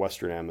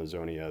Western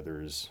Amazonia,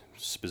 there's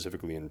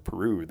specifically in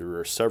Peru, there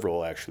are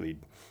several actually,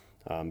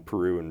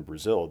 Peru and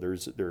Brazil.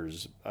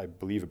 There's I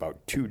believe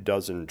about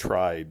 24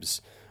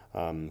 tribes.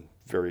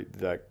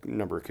 That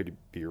number could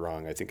be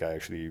wrong. I think I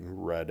actually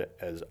read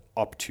as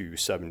up to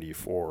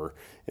 74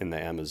 in the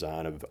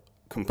Amazon of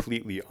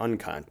completely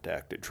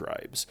uncontacted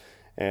tribes.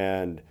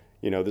 And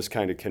this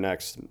kind of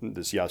connects,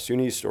 this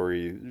Yasuni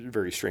story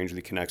very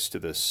strangely connects to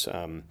this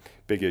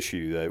big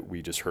issue that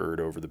we just heard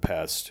over the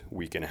past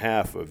week and a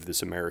half of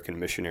this American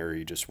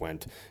missionary just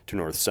went to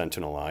North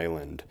Sentinel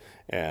Island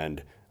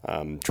and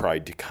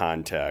tried to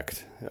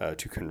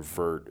to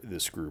convert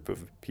this group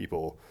of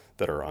people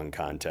that are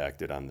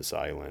uncontacted on this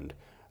island.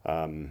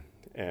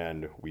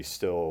 And we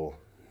still,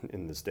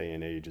 in this day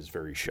and age, is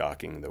very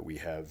shocking that we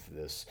have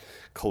this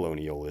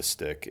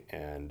colonialistic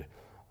and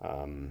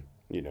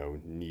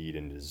need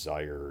and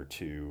desire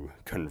to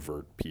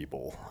convert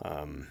people.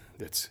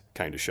 It's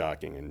kind of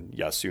shocking, and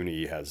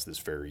Yasuni has this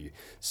very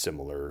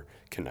similar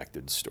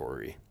connected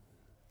story.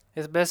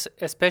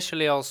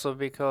 Especially also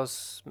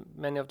because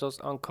many of those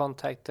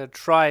uncontacted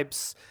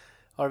tribes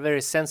are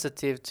very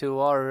sensitive to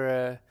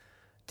our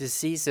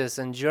diseases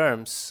and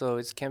germs, so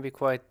it can be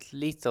quite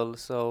lethal.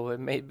 So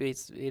maybe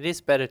it is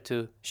better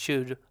to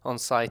shoot on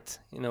sight,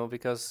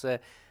 because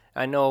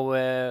I know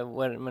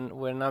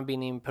when I've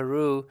been in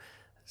Peru,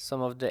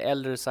 some of the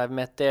elders I've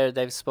met there,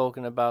 they've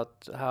spoken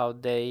about how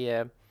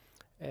they,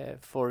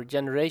 for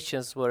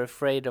generations, were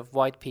afraid of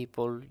white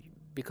people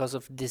because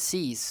of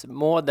disease,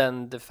 more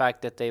than the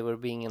fact that they were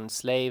being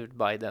enslaved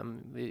by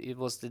them. It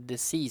was the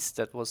disease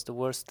that was the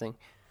worst thing.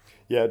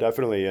 Yeah,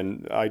 definitely.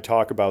 And I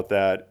talk about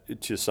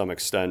that to some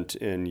extent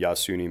in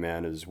Yasuni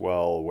Man as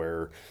well,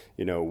 where,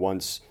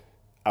 once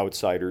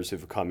outsiders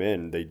have come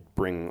in, they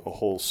bring a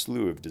whole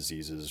slew of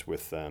diseases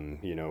with them,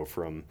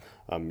 from,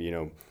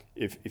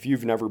 if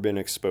you've never been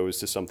exposed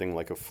to something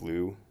like a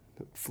flu,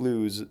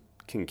 flus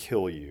can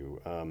kill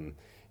you,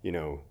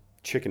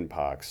 chicken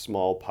pox,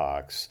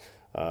 smallpox,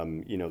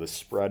 the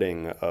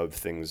spreading of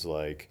things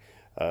like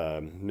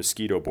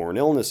mosquito-borne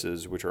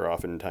illnesses, which are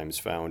oftentimes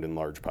found in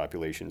large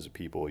populations of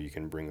people. You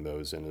can bring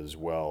those in as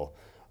well.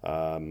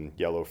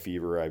 Yellow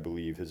fever, I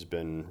believe, has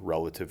been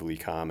relatively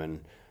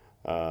common.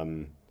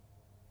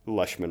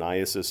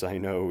 Leishmaniasis, I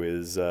know,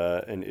 is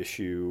an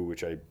issue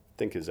which I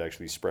think is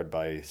actually spread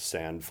by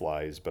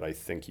sandflies, but I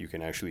think you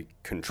can actually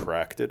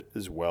contract it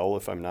as well,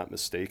 if I'm not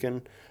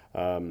mistaken.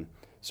 For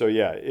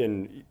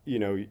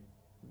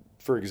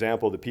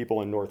example, the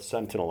people in North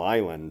Sentinel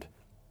Island,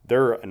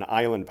 they're an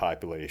island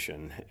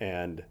population,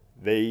 and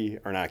they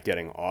are not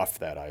getting off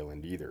that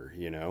island either,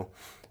 you know?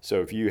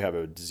 So if you have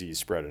a disease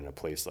spread in a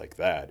place like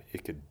that,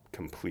 it could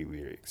completely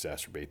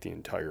exacerbate the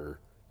entire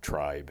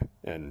tribe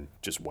and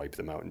just wipe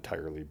them out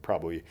entirely,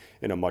 probably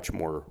in a much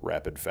more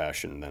rapid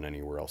fashion than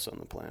anywhere else on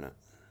the planet.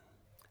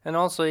 And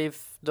also,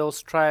 if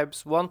those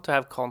tribes want to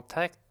have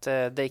contact,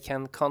 they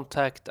can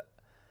contact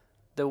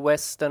the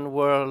Western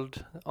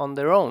world on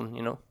their own,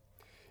 you know?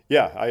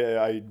 Yeah,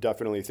 I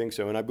definitely think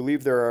so. And I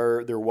believe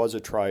there was a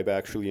tribe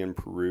actually in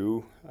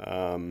Peru.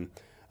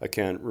 I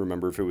can't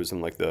remember if it was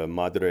in like the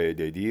Madre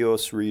de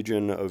Dios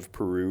region of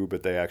Peru,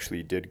 but they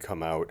actually did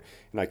come out.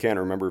 And I can't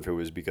remember if it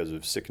was because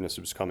of sickness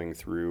was coming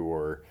through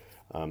or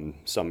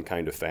some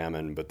kind of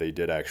famine, but they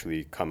did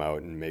actually come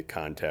out and make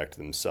contact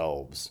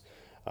themselves.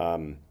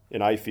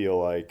 And I feel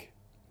like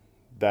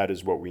that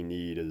is what we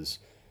need is,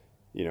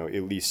 you know,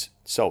 at least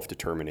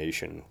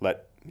self-determination.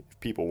 If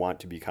people want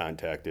to be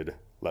contacted,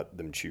 let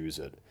them choose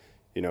it.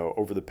 You know,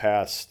 over the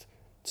past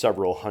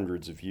several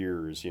hundreds of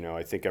years, you know,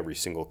 I think every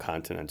single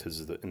continent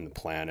in the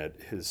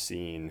planet has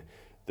seen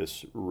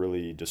this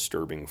really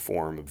disturbing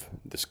form of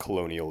this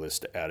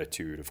colonialist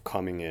attitude of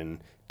coming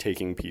in,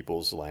 taking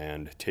people's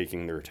land,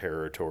 taking their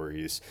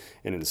territories,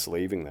 and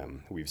enslaving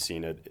them. We've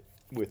seen it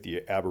with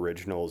the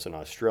Aboriginals in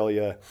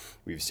Australia.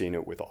 We've seen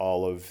it with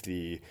all of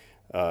the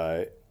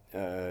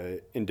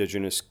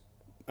indigenous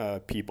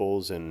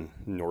peoples in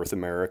North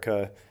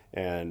America,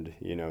 and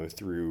you know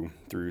through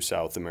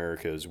South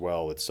America as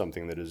well. It's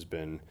something that has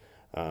been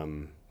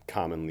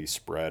commonly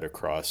spread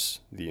across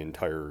the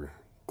entire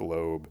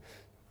globe,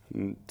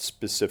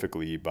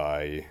 specifically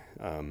by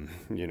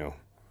you know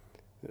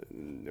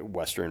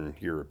Western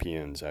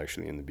Europeans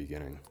actually in the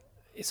beginning.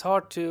 It's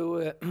hard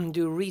to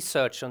do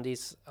research on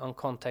these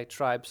uncontact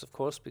tribes, of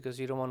course, because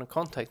you don't want to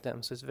contact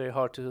them, so it's very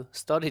hard to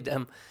study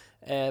them.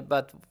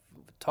 But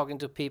talking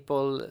to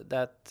people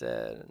that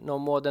know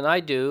more than I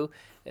do,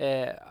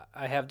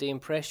 I have the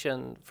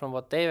impression from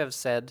what they have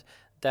said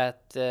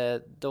that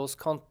those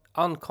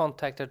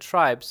uncontacted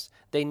tribes,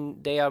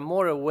 they are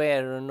more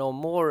aware and know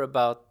more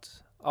about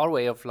our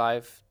way of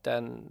life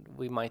than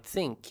we might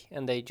think,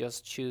 and they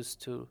just choose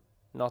to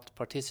not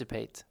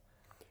participate.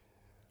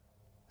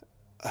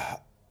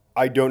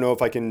 I don't know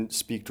if I can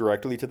speak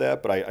directly to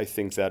that, but I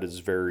think that is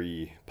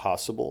very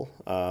possible.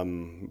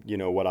 You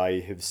know, what I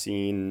have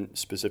seen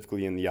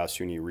specifically in the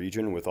Yasuni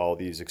region with all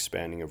these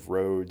expanding of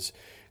roads,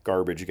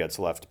 garbage gets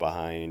left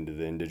behind.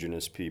 The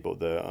indigenous people,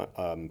 the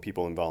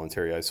people in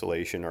voluntary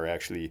isolation are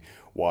actually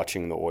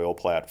watching the oil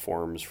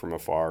platforms from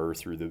afar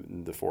through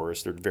the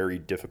forest. They're very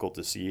difficult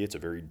to see. It's a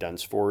very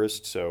dense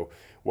forest. So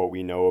what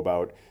we know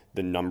about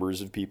the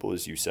numbers of people,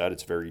 as you said,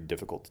 it's very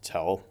difficult to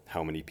tell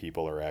how many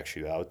people are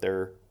actually out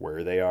there,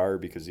 where they are,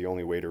 because the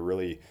only way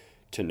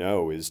to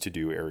know is to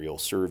do aerial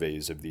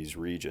surveys of these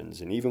regions.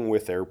 And even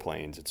with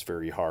airplanes, it's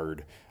very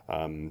hard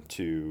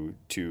to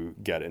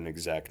get an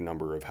exact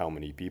number of how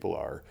many people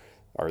are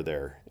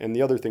there. And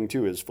the other thing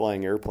too is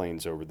flying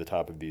airplanes over the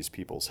top of these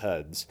people's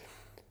heads.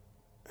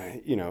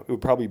 You know, it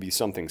would probably be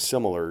something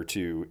similar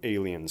to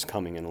aliens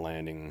coming and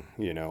landing,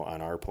 you know,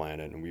 on our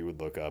planet, and we would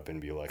look up and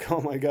be like,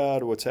 "Oh my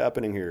God, what's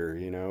happening here?"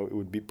 You know, it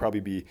would probably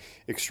be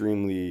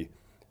extremely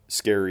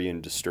scary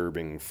and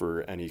disturbing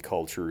for any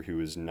culture who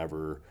has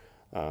never,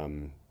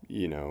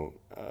 you know,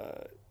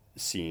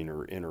 seen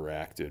or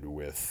interacted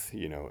with,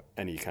 you know,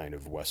 any kind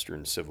of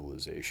Western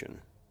civilization.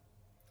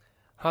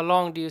 How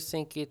long do you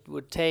think it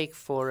would take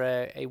for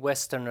a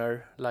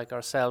Westerner like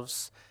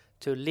ourselves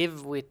to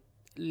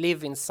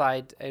live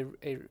inside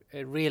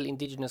a real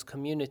indigenous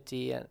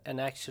community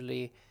and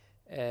actually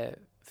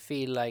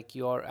feel like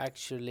you are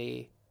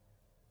actually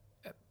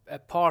a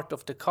part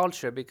of the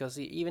culture? Because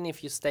even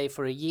if you stay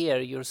for a year,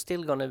 you're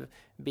still going to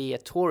be a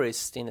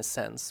tourist in a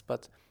sense.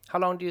 But how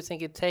long do you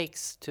think it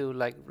takes to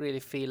like really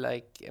feel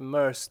like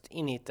immersed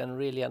in it and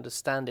really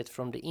understand it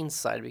from the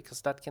inside?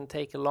 Because that can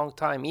take a long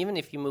time. Even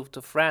if you move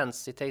to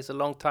France, it takes a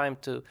long time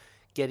to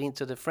get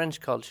into the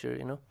French culture,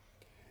 you know?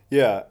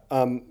 Yeah,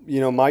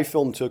 you know, my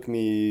film took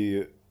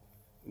me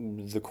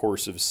the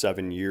course of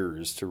 7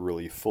 years to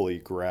really fully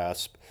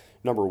grasp,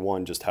 number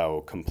one, just how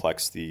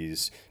complex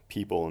these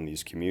people and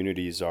these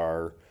communities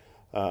are.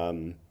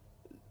 And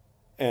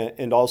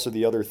also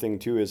the other thing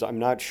too is I'm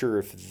not sure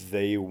if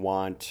they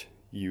want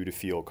you to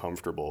feel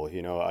comfortable.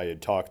 You know, I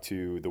had talked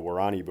to the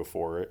Waorani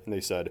before, and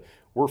they said,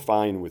 "We're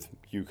fine with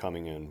you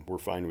coming in. We're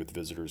fine with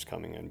visitors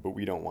coming in, but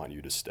we don't want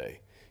you to stay,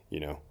 you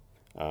know.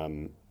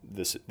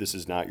 This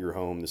is not your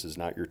home. This is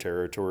not your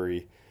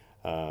territory.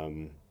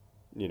 You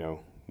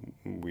know,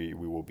 we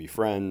will be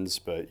friends,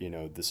 but you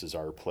know, this is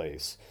our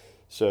place."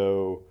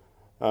 So,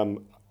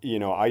 you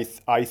know,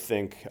 I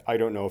think I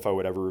don't know if I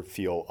would ever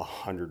feel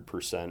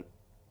 100%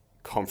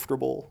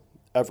 comfortable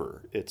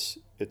ever. It's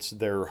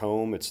their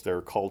home. It's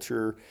their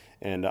culture,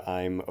 and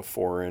I'm a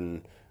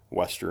foreign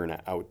Western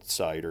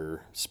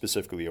outsider,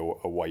 specifically a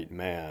white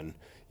man,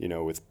 you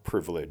know, with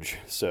privilege.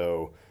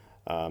 So.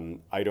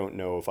 I don't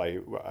know if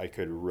I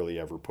could really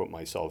ever put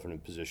myself in a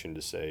position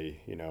to say,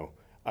 you know,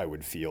 I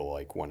would feel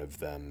like one of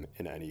them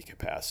in any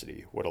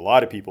capacity. What a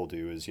lot of people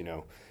do is,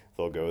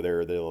 they'll go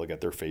there, they'll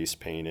get their face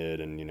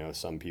painted, and,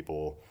 some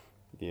people,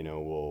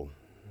 will,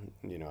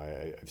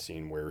 I've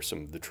seen wear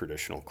some of the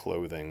traditional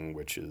clothing,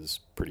 which is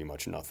pretty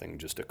much nothing,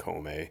 just a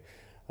kome.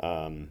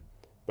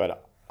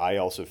 But I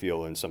also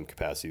feel in some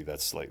capacity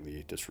that's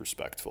slightly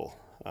disrespectful.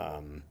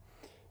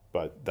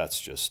 But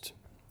that's just,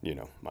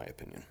 my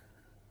opinion.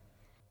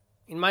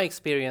 In my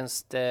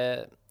experience,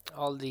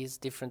 all these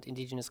different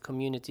indigenous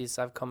communities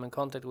I've come in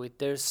contact with,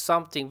 there's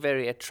something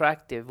very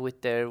attractive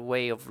with their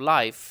way of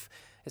life,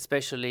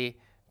 especially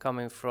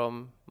coming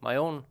from my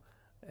own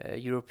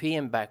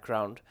European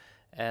background.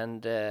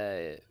 And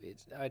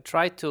I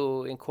try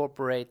to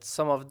incorporate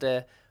some of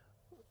the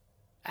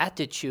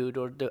attitude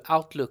or the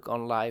outlook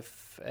on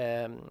life,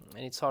 and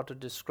it's hard to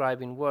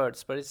describe in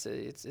words, but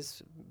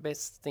it's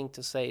best thing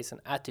to say is an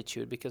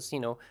attitude, because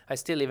I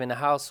still live in a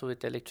house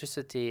with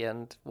electricity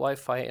and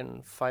Wi-Fi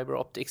and fiber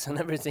optics and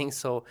everything,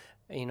 so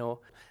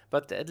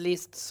but at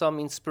least some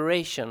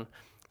inspiration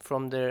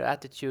from their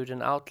attitude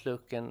and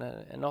outlook,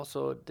 and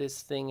also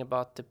this thing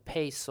about the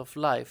pace of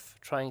life,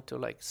 trying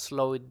to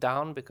slow it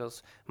down,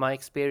 because my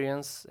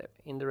experience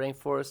in the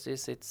rainforest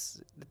is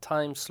the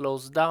time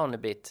slows down a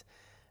bit.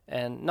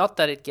 And not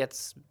that it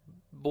gets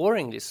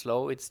boringly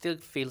slow, it still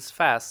feels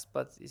fast,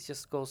 but it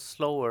just goes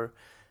slower.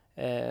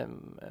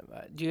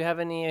 Do you have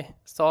any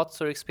thoughts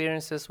or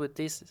experiences with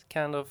these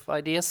kind of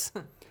ideas?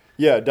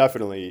 Yeah,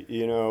 definitely.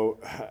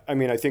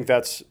 I think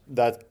that's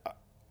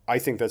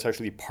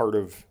actually part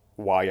of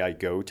why I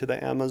go to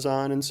the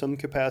Amazon in some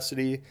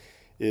capacity,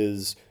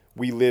 is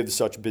we live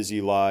such busy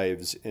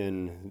lives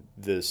in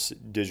this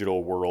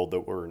digital world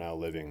that we're now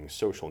living.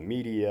 Social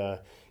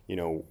media,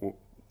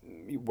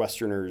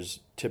 Westerners,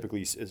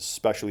 typically,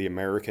 especially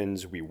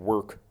Americans, we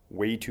work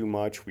way too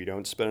much. We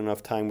don't spend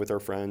enough time with our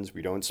friends.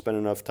 We don't spend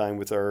enough time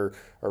with our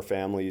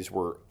families.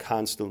 We're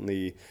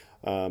constantly,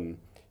 in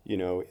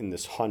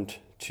this hunt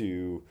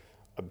to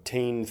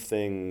obtain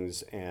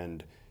things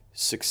and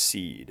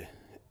succeed.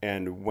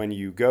 And when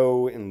you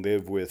go and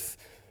live with,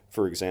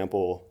 for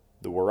example,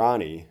 the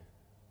Waorani,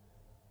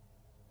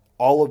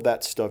 all of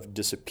that stuff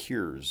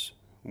disappears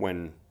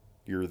when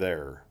you're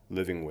there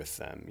living with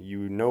them.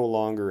 You no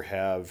longer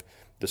have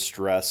the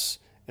stress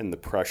and the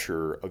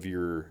pressure of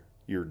your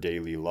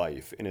daily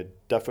life. And it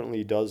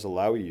definitely does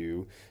allow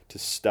you to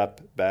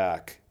step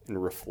back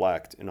and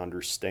reflect and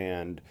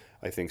understand,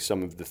 I think,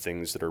 some of the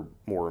things that are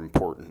more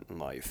important in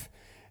life.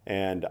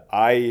 And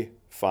I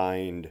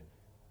find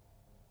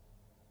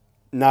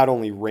not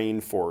only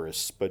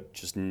rainforests, but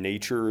just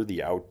nature,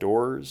 the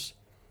outdoors,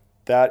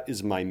 that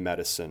is my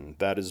medicine.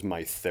 That is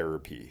my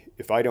therapy.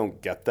 If I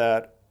don't get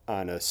that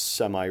on a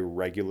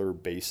semi-regular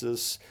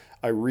basis,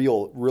 I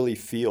really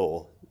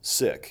feel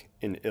sick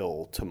and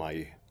ill to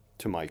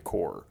my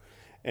core.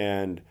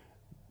 And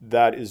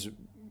that is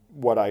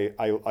what I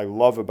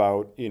love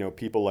about,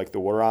 people like the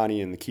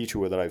Waorani and the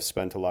Quechua that I've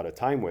spent a lot of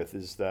time with,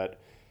 is that,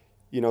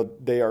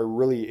 they are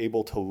really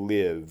able to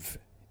live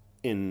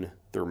in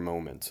their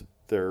moment.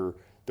 They're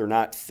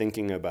not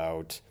thinking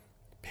about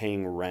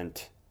paying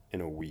rent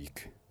in a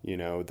week.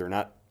 They're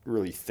not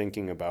really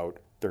thinking about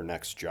their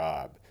next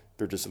job.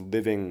 They're just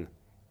living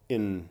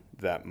in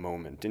that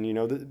moment. And,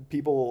 the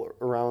people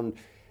around,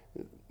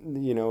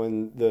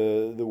 in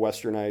the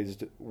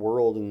westernized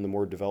world and the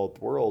more developed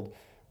world,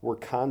 we're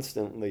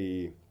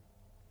constantly,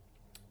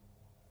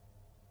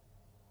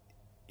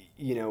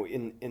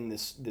 in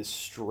this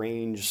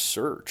strange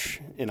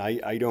search. And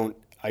I don't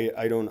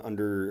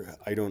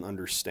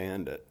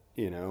understand it,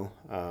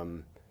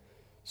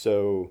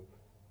 So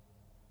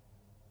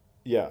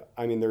yeah,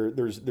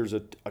 there's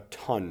a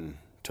ton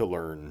to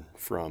learn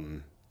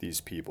from these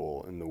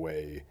people in the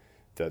way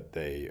that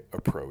they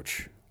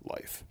approach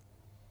life.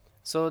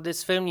 So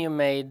this film you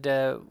made,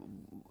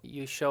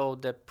 you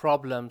showed the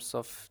problems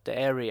of the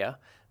area,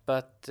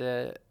 but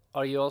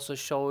are you also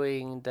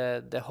showing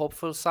the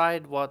hopeful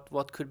side?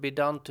 What could be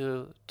done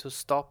to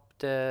stop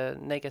the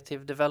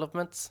negative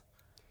developments?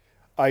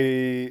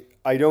 I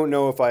don't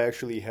know if I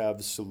actually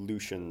have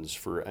solutions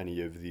for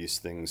any of these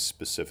things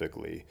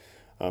specifically.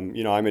 I'm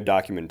a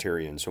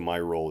documentarian, so my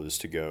role is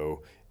to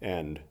go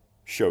and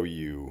show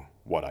you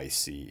what I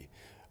see.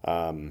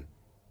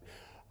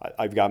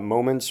 I've got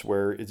moments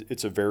where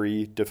it's a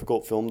very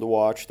difficult film to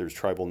watch. There's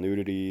tribal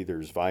nudity,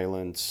 there's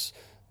violence,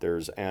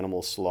 there's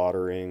animal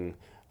slaughtering.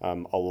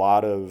 A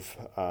lot of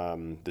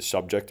the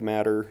subject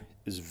matter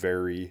is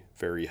very,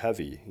 very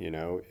heavy.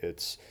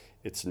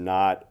 It's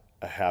not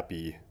a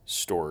happy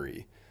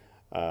story.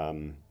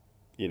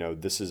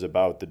 This is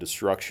about the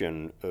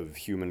destruction of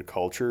human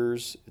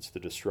cultures. It's the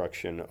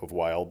destruction of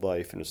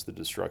wildlife, and it's the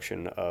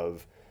destruction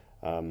of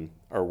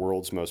our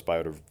world's most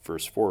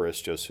biodiverse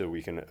forest, just so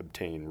we can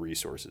obtain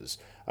resources.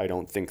 I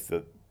don't think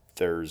that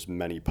there's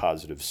many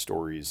positive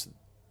stories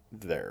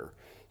there.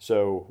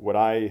 So what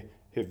I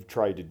have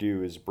tried to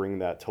do is bring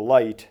that to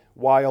light,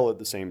 while at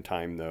the same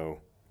time, though,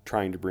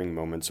 trying to bring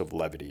moments of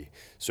levity,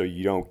 so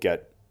you don't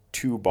get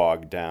too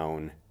bogged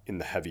down in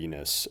the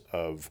heaviness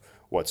of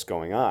what's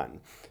going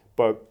on.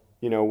 But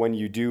when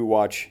you do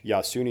watch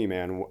Yasuni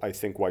Man, I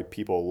think why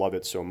people love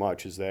it so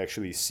much is they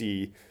actually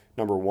see,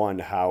 number one,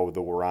 how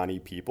the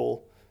Warani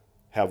people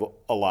have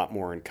a lot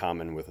more in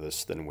common with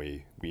us than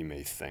we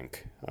may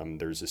think.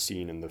 There's a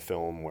scene in the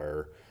film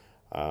where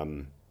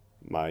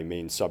my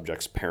main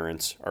subject's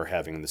parents are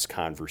having this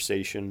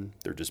conversation.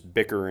 They're just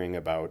bickering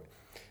about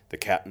the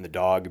cat and the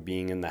dog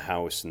being in the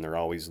house, and they're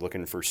always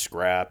looking for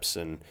scraps.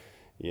 And,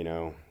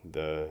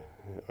 the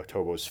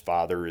Otobo's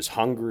father is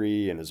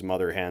hungry, and his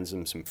mother hands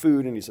him some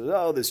food, and he says,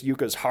 "Oh, this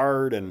yuca's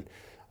hard." And,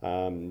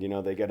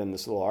 they get in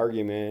this little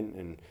argument,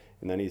 and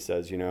then he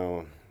says,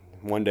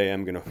 "One day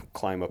I'm going to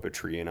climb up a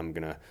tree and I'm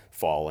going to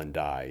fall and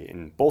die."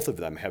 And both of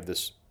them have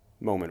this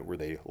moment where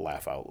they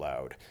laugh out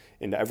loud.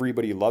 And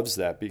everybody loves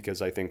that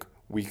because I think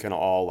we can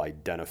all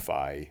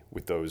identify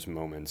with those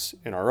moments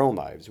in our own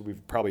lives.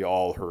 We've probably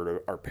all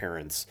heard our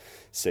parents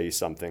say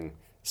something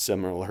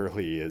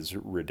similarly as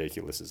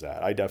ridiculous as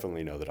that. I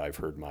definitely know that I've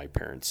heard my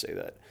parents say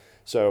that.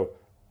 So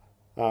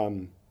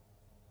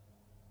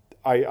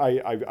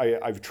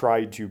I've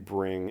tried to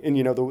bring, and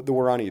the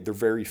Warani, they're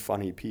very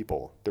funny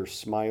people. They're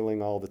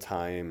smiling all the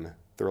time.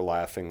 They're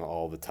laughing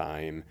all the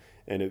time.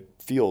 And it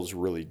feels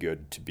really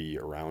good to be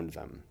around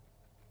them.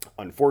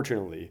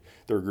 Unfortunately,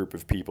 they're a group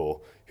of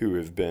people who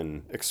have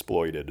been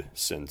exploited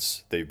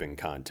since they've been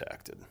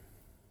contacted.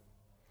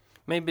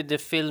 Maybe the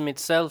film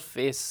itself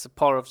is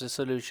part of the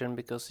solution,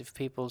 because if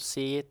people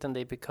see it and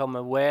they become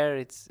aware,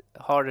 it's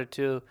harder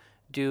to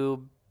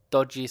do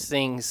dodgy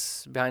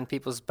things behind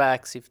people's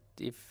backs if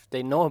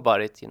they know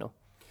about it,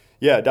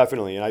 Yeah,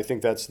 definitely. And I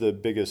think that's the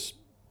biggest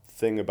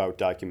thing about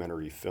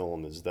documentary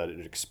film is that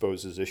it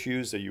exposes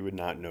issues that you would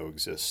not know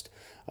exist.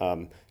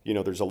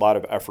 There's a lot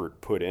of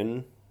effort put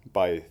in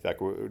by the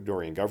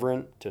Ecuadorian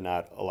government to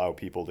not allow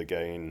people to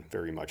gain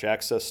very much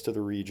access to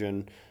the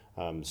region.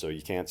 So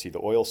you can't see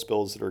the oil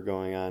spills that are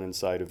going on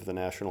inside of the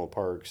national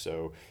park.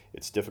 So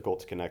it's difficult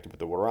to connect with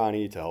the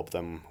Warani to help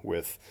them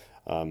with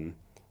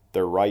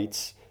their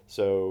rights.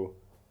 So,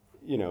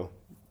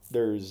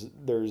 there's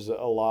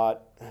a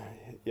lot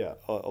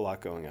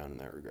going on in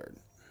that regard.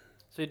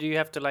 So do you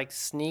have to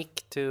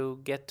sneak to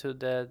get to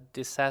the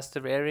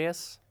disaster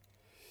areas?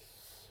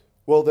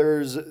 Well,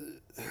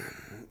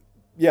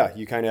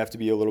 you kind of have to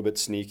be a little bit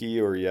sneaky,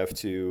 or you have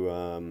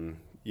to,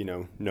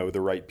 know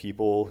the right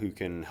people who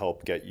can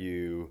help get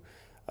you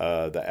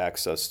the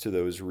access to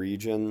those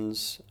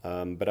regions.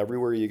 But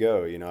everywhere you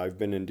go, I've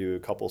been into a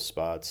couple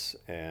spots,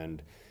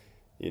 and,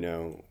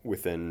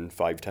 within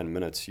 5-10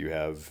 minutes, you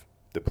have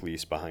the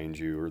police behind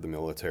you or the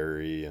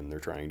military, and they're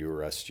trying to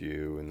arrest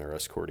you, and they're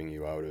escorting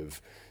you out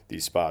of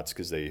these spots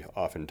because they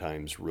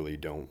oftentimes really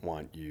don't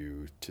want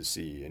you to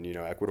see. And,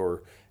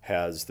 Ecuador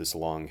has this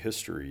long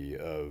history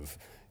of,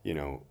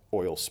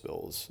 oil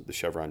spills. The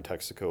Chevron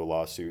Texaco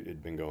lawsuit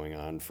had been going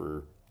on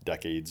for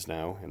decades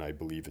now, and I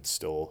believe it's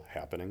still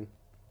happening.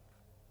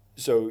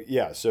 So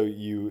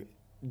you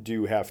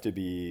do have to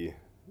be,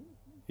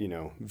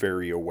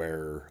 very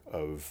aware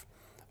of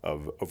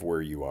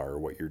where you are,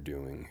 what you're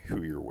doing,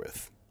 who you're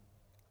with.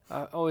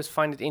 I always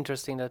find it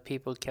interesting that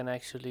people can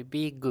actually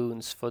be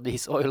goons for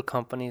these oil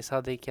companies,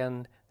 how they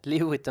can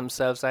live with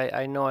themselves.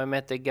 I know I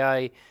met a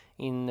guy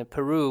in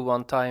Peru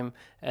one time,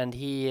 and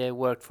he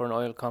worked for an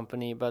oil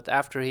company, but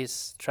after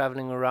he's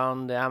traveling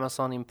around the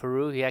Amazon in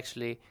Peru, he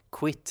actually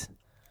quit.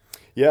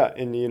 Yeah,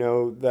 and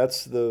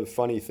that's the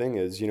funny thing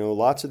is,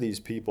 lots of these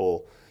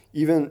people,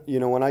 even,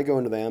 when I go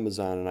into the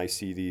Amazon and I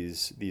see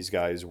these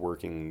guys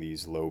working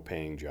these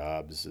low-paying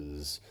jobs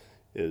is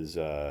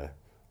an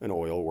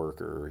oil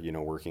worker,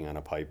 working on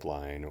a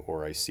pipeline,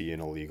 or I see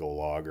an illegal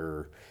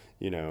logger,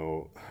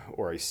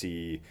 or I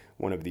see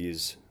one of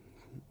these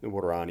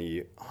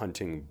Warani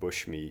hunting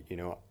bushmeat,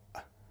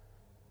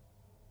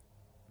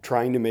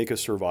 trying to make a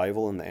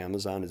survival in the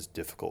Amazon is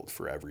difficult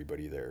for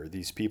everybody there.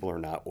 These people are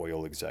not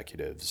oil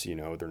executives,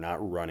 they're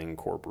not running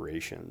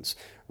corporations.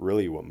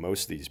 Really, what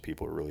most of these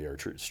people really are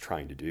just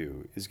trying to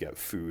do is get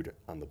food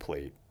on the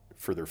plate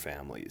for their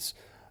families.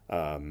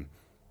 And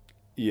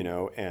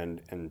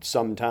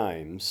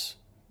sometimes,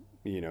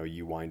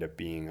 you wind up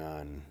being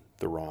on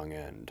the wrong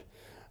end.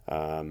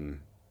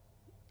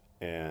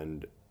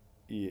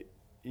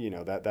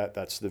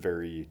 That's the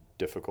very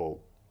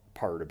difficult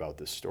part about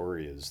this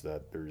story, is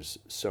that there's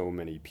so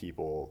many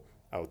people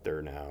out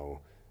there now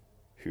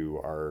who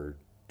are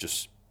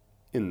just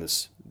in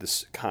this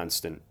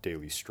constant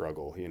daily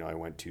struggle. I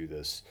went to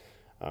this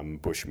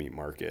bushmeat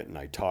market, and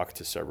I talked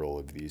to several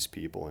of these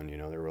people, and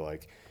they were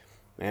like,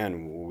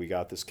 "Man, we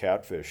got this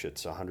catfish.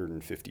 It's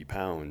 150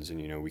 pounds,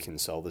 and we can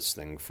sell this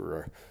thing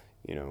for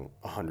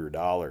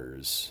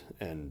 $100."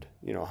 And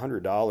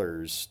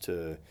 $100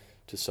 to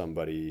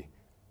somebody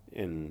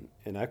in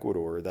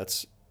Ecuador,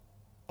 that's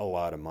a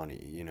lot of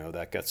money.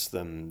 That gets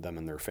them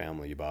and their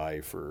family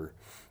by for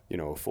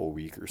a full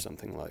week or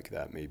something like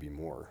that, maybe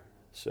more.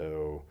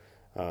 So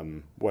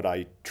what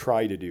I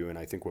try to do, and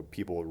I think what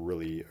people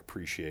really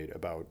appreciate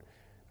about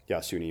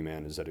Yasuni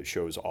Man, is that it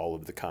shows all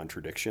of the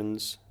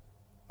contradictions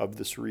of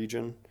this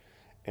region,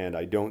 and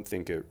I don't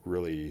think it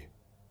really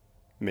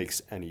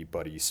makes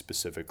anybody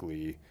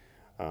specifically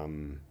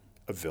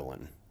a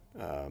villain.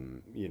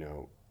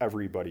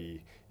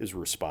 Everybody is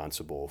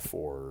responsible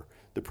for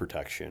the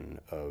protection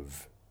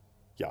of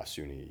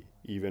Yasuni,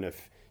 even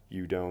if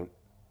you don't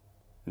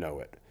know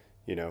it.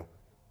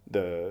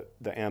 The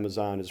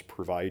Amazon is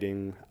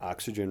providing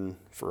oxygen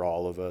for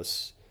all of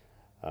us.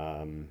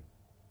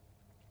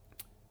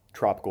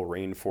 Tropical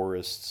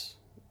rainforests,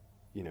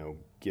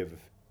 give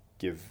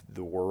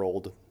the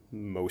world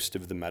most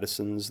of the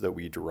medicines that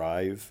we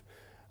derive,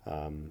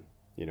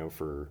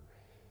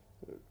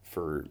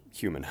 for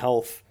human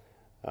health.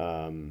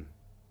 And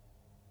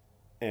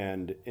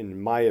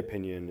in my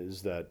opinion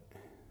is that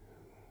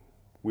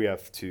we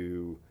have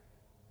to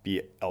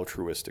be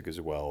altruistic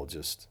as well.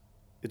 It's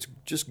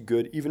just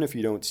good, even if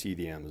you don't see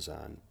the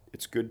Amazon,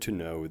 it's good to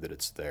know that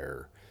it's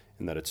there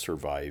and that it's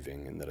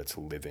surviving and that it's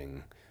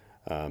living,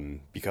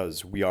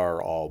 because we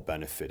are all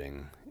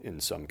benefiting in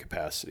some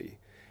capacity.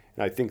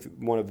 And I think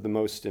one of the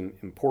most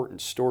important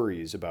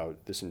stories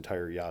about this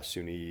entire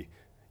Yasuni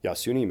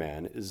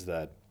Man is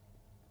that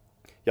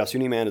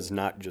Yasuni Man is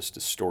not just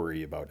a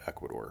story about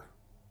Ecuador.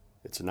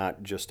 It's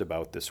not just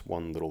about this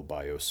one little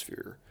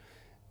biosphere.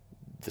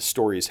 The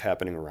story is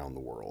happening around the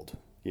world,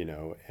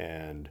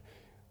 and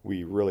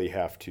we really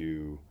have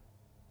to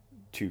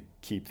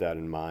keep that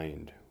in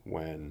mind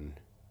when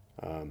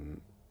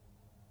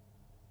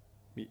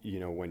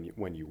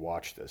you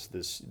watch this.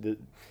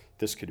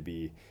 This could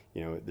be,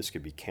 this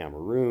could be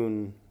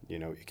Cameroon,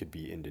 it could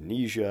be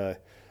Indonesia,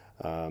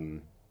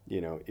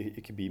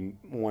 it could be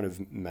one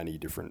of many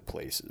different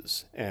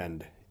places.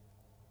 And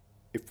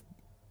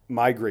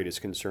my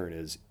greatest concern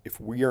is if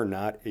we are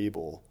not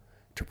able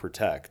to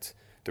protect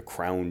the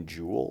crown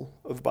jewel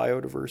of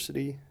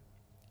biodiversity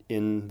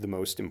in the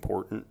most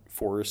important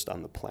forest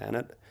on the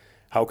planet,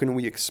 how can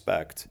we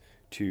expect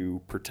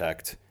to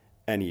protect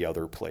any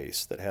other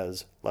place that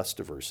has less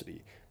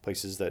diversity,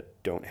 places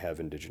that don't have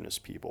indigenous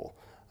people,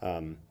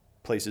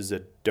 places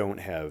that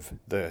don't have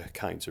the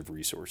kinds of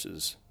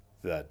resources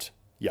that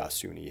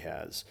Yasuni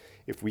has?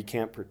 If we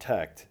can't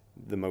protect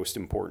the most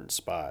important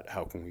spot,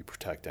 how can we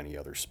protect any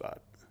other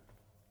spot?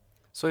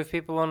 So if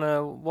people want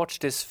to watch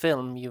this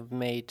film you've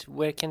made,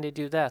 where can they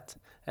do that?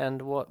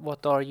 And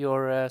what are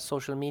your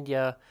social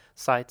media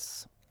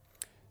sites?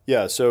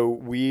 Yeah, so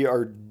we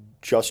are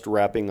just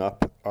wrapping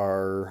up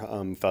our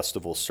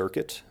festival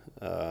circuit.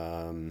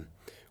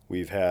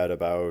 We've had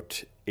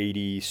about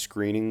 80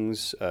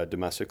 screenings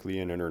domestically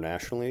and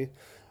internationally.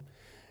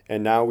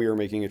 And now we are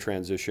making a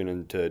transition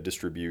into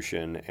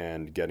distribution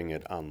and getting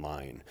it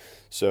online.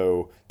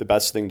 So the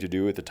best thing to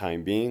do at the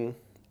time being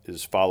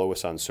is follow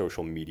us on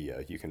social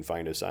media. You can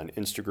find us on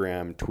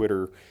Instagram,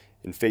 Twitter,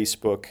 and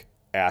Facebook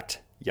at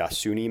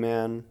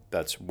Yasuniman.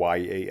 That's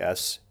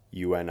YASUNIMAN.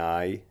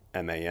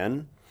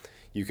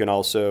 You can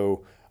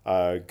also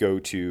go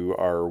to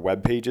our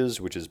web pages,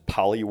 which is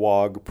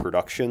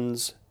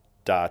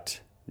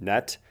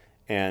pollywogproductions.net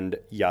and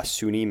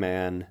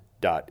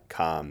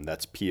yasuniman.com.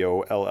 That's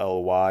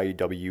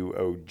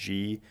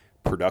POLLYWOG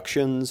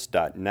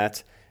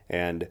productions.net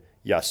and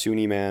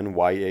Yasuniman,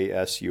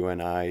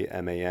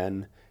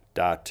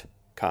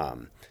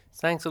 YASUNIMAN.com.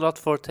 Thanks a lot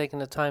for taking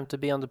the time to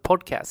be on the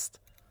podcast.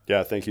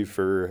 Yeah, thank you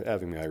for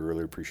having me. I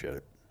really appreciate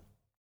it.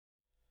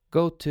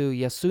 Go to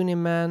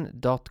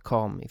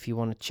yasuniman.com if you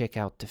want to check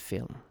out the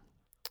film.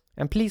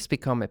 And please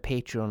become a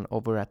Patreon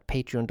over at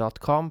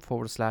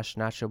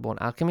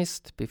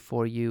patreon.com/naturalbornalchemist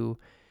before you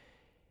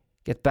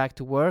get back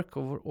to work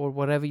or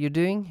whatever you're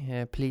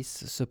doing. Please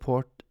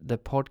support the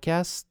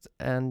podcast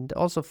and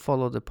also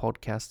follow the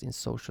podcast in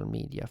social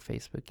media,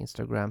 Facebook,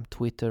 Instagram,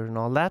 Twitter, and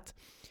all that.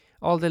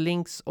 All the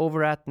links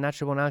over at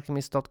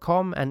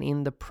naturalbornalchemist.com and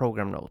in the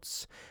program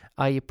notes.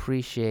 I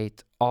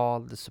appreciate all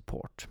the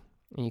support.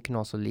 And you can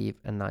also leave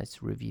a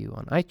nice review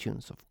on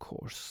iTunes, of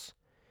course.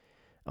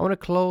 I want to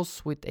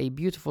close with a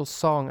beautiful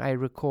song I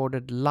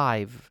recorded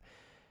live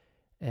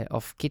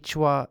of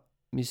Quechua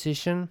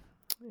musician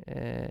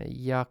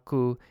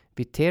Yaku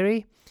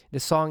Viteri. The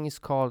song is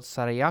called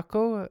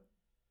Sarayaku.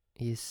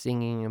 He's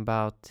singing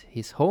about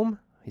his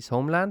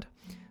homeland,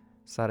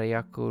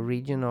 Sarayaku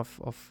region of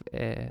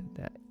the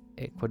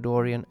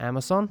Ecuadorian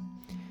Amazon.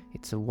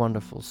 It's a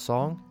wonderful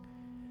song.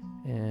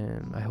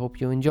 I hope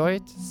you enjoy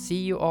it.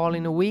 See you all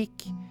in a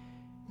week.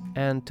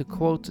 And to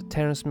quote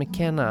Terence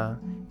McKenna,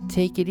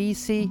 take it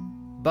easy,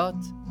 but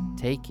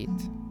take it.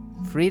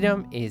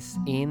 Freedom is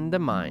in the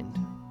mind.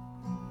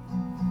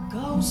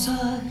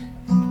 Kausar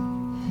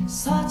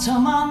sa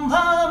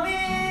chamandami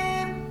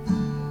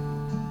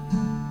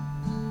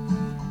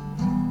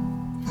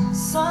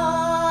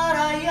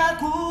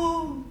Sarayaku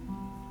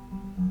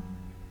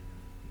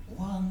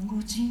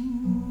wangu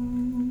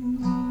jin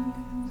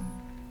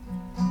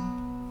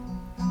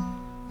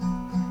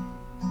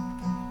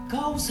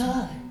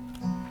Kausar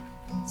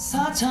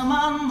sa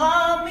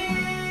chamandami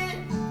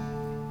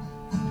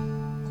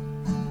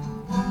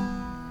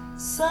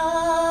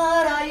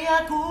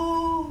Sarayaku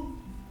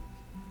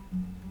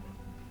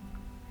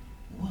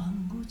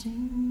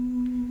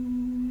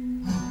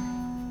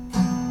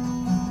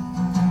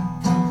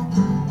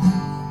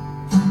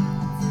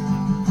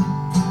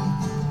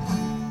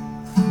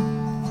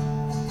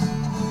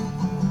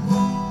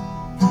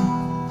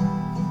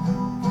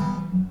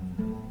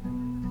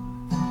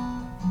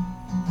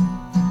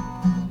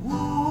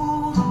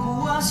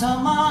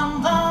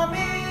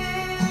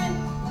wasamandamin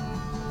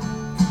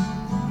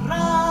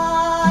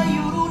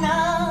rayuruna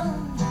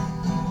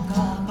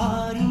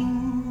kaparin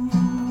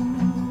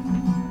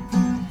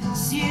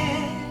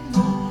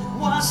cielo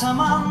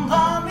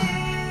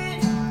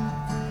wasamandamin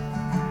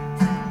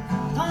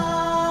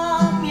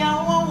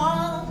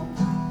tamyawawa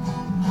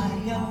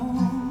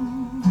ayamu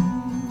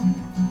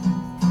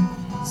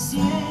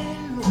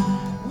cielo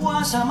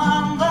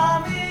wasamandamin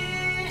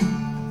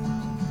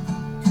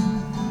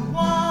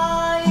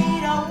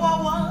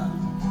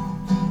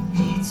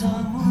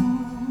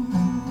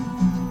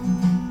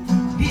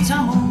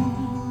Bitamu,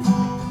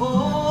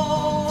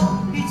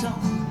 oh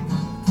Bitamu,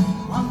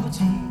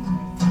 wanguji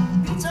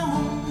Bitamu,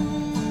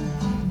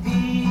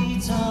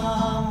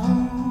 Bitamu.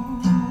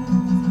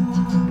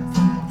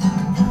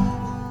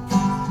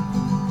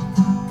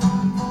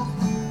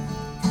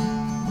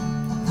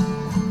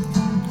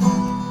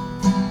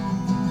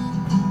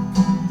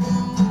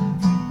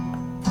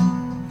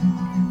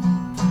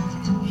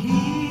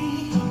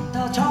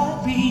 Hita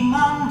jaupi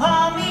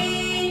mandami.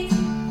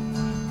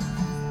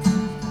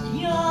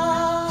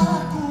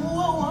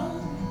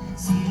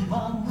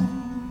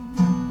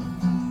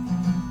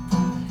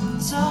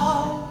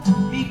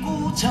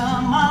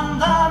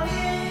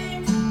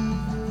 Mandami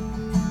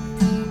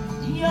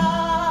ya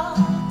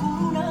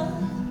kuna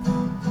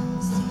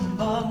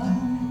silbamu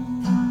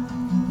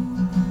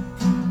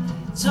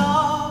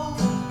jauh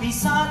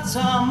bisa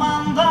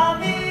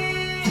mandami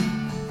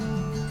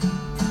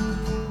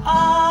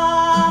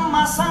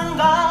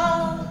amasanga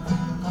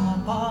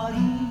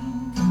kapari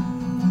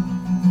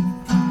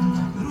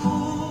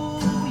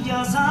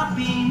ruya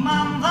sapi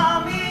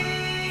mandami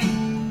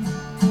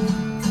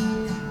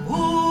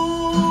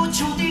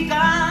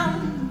ucudikan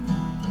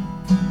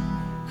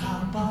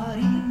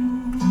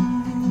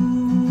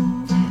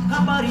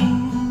kaparin,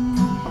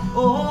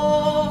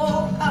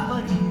 oh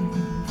kaparin,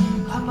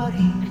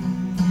 kaparin,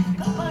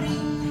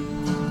 kaparin,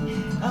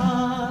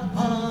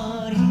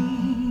 kaparin.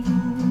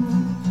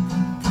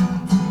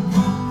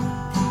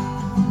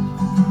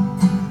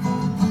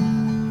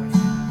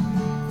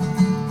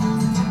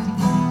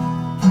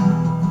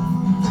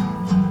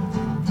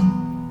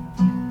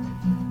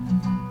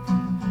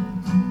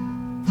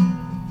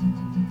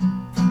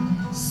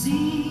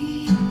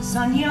 Si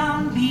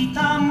sanyang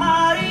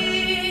bitamari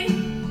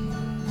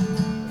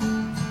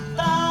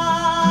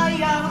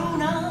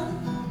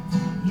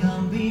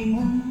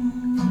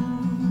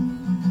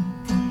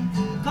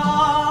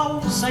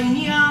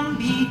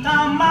Nyambi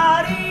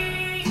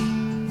tamari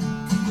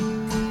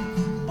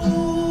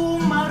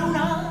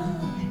pumaruna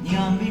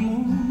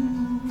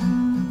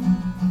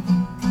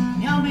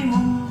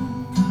nyambimu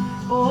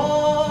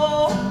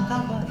oh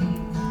kapari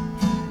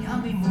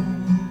nyambimu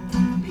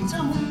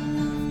bitamu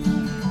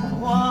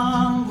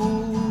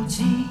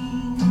wanguji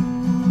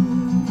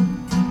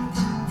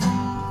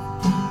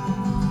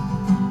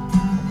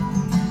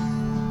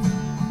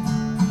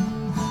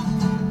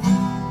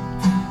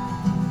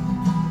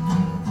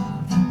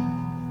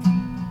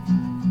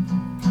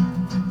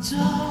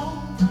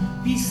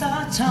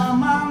bisa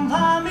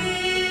camandami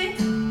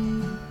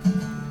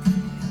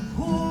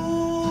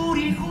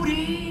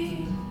huri-huri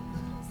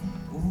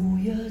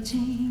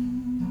uyaji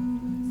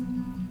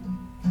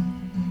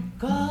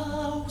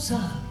kau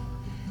sa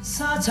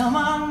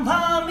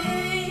camandami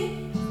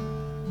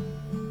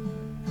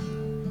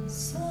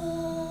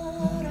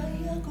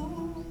sarayaku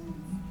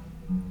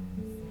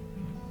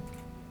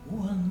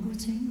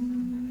wanguji.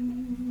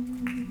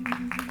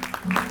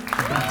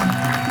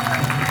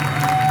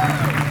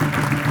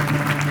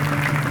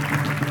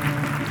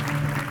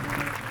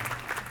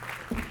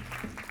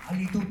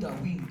 Alituta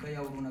wing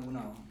kaya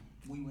urunagunao.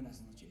 Muy buenas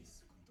noches.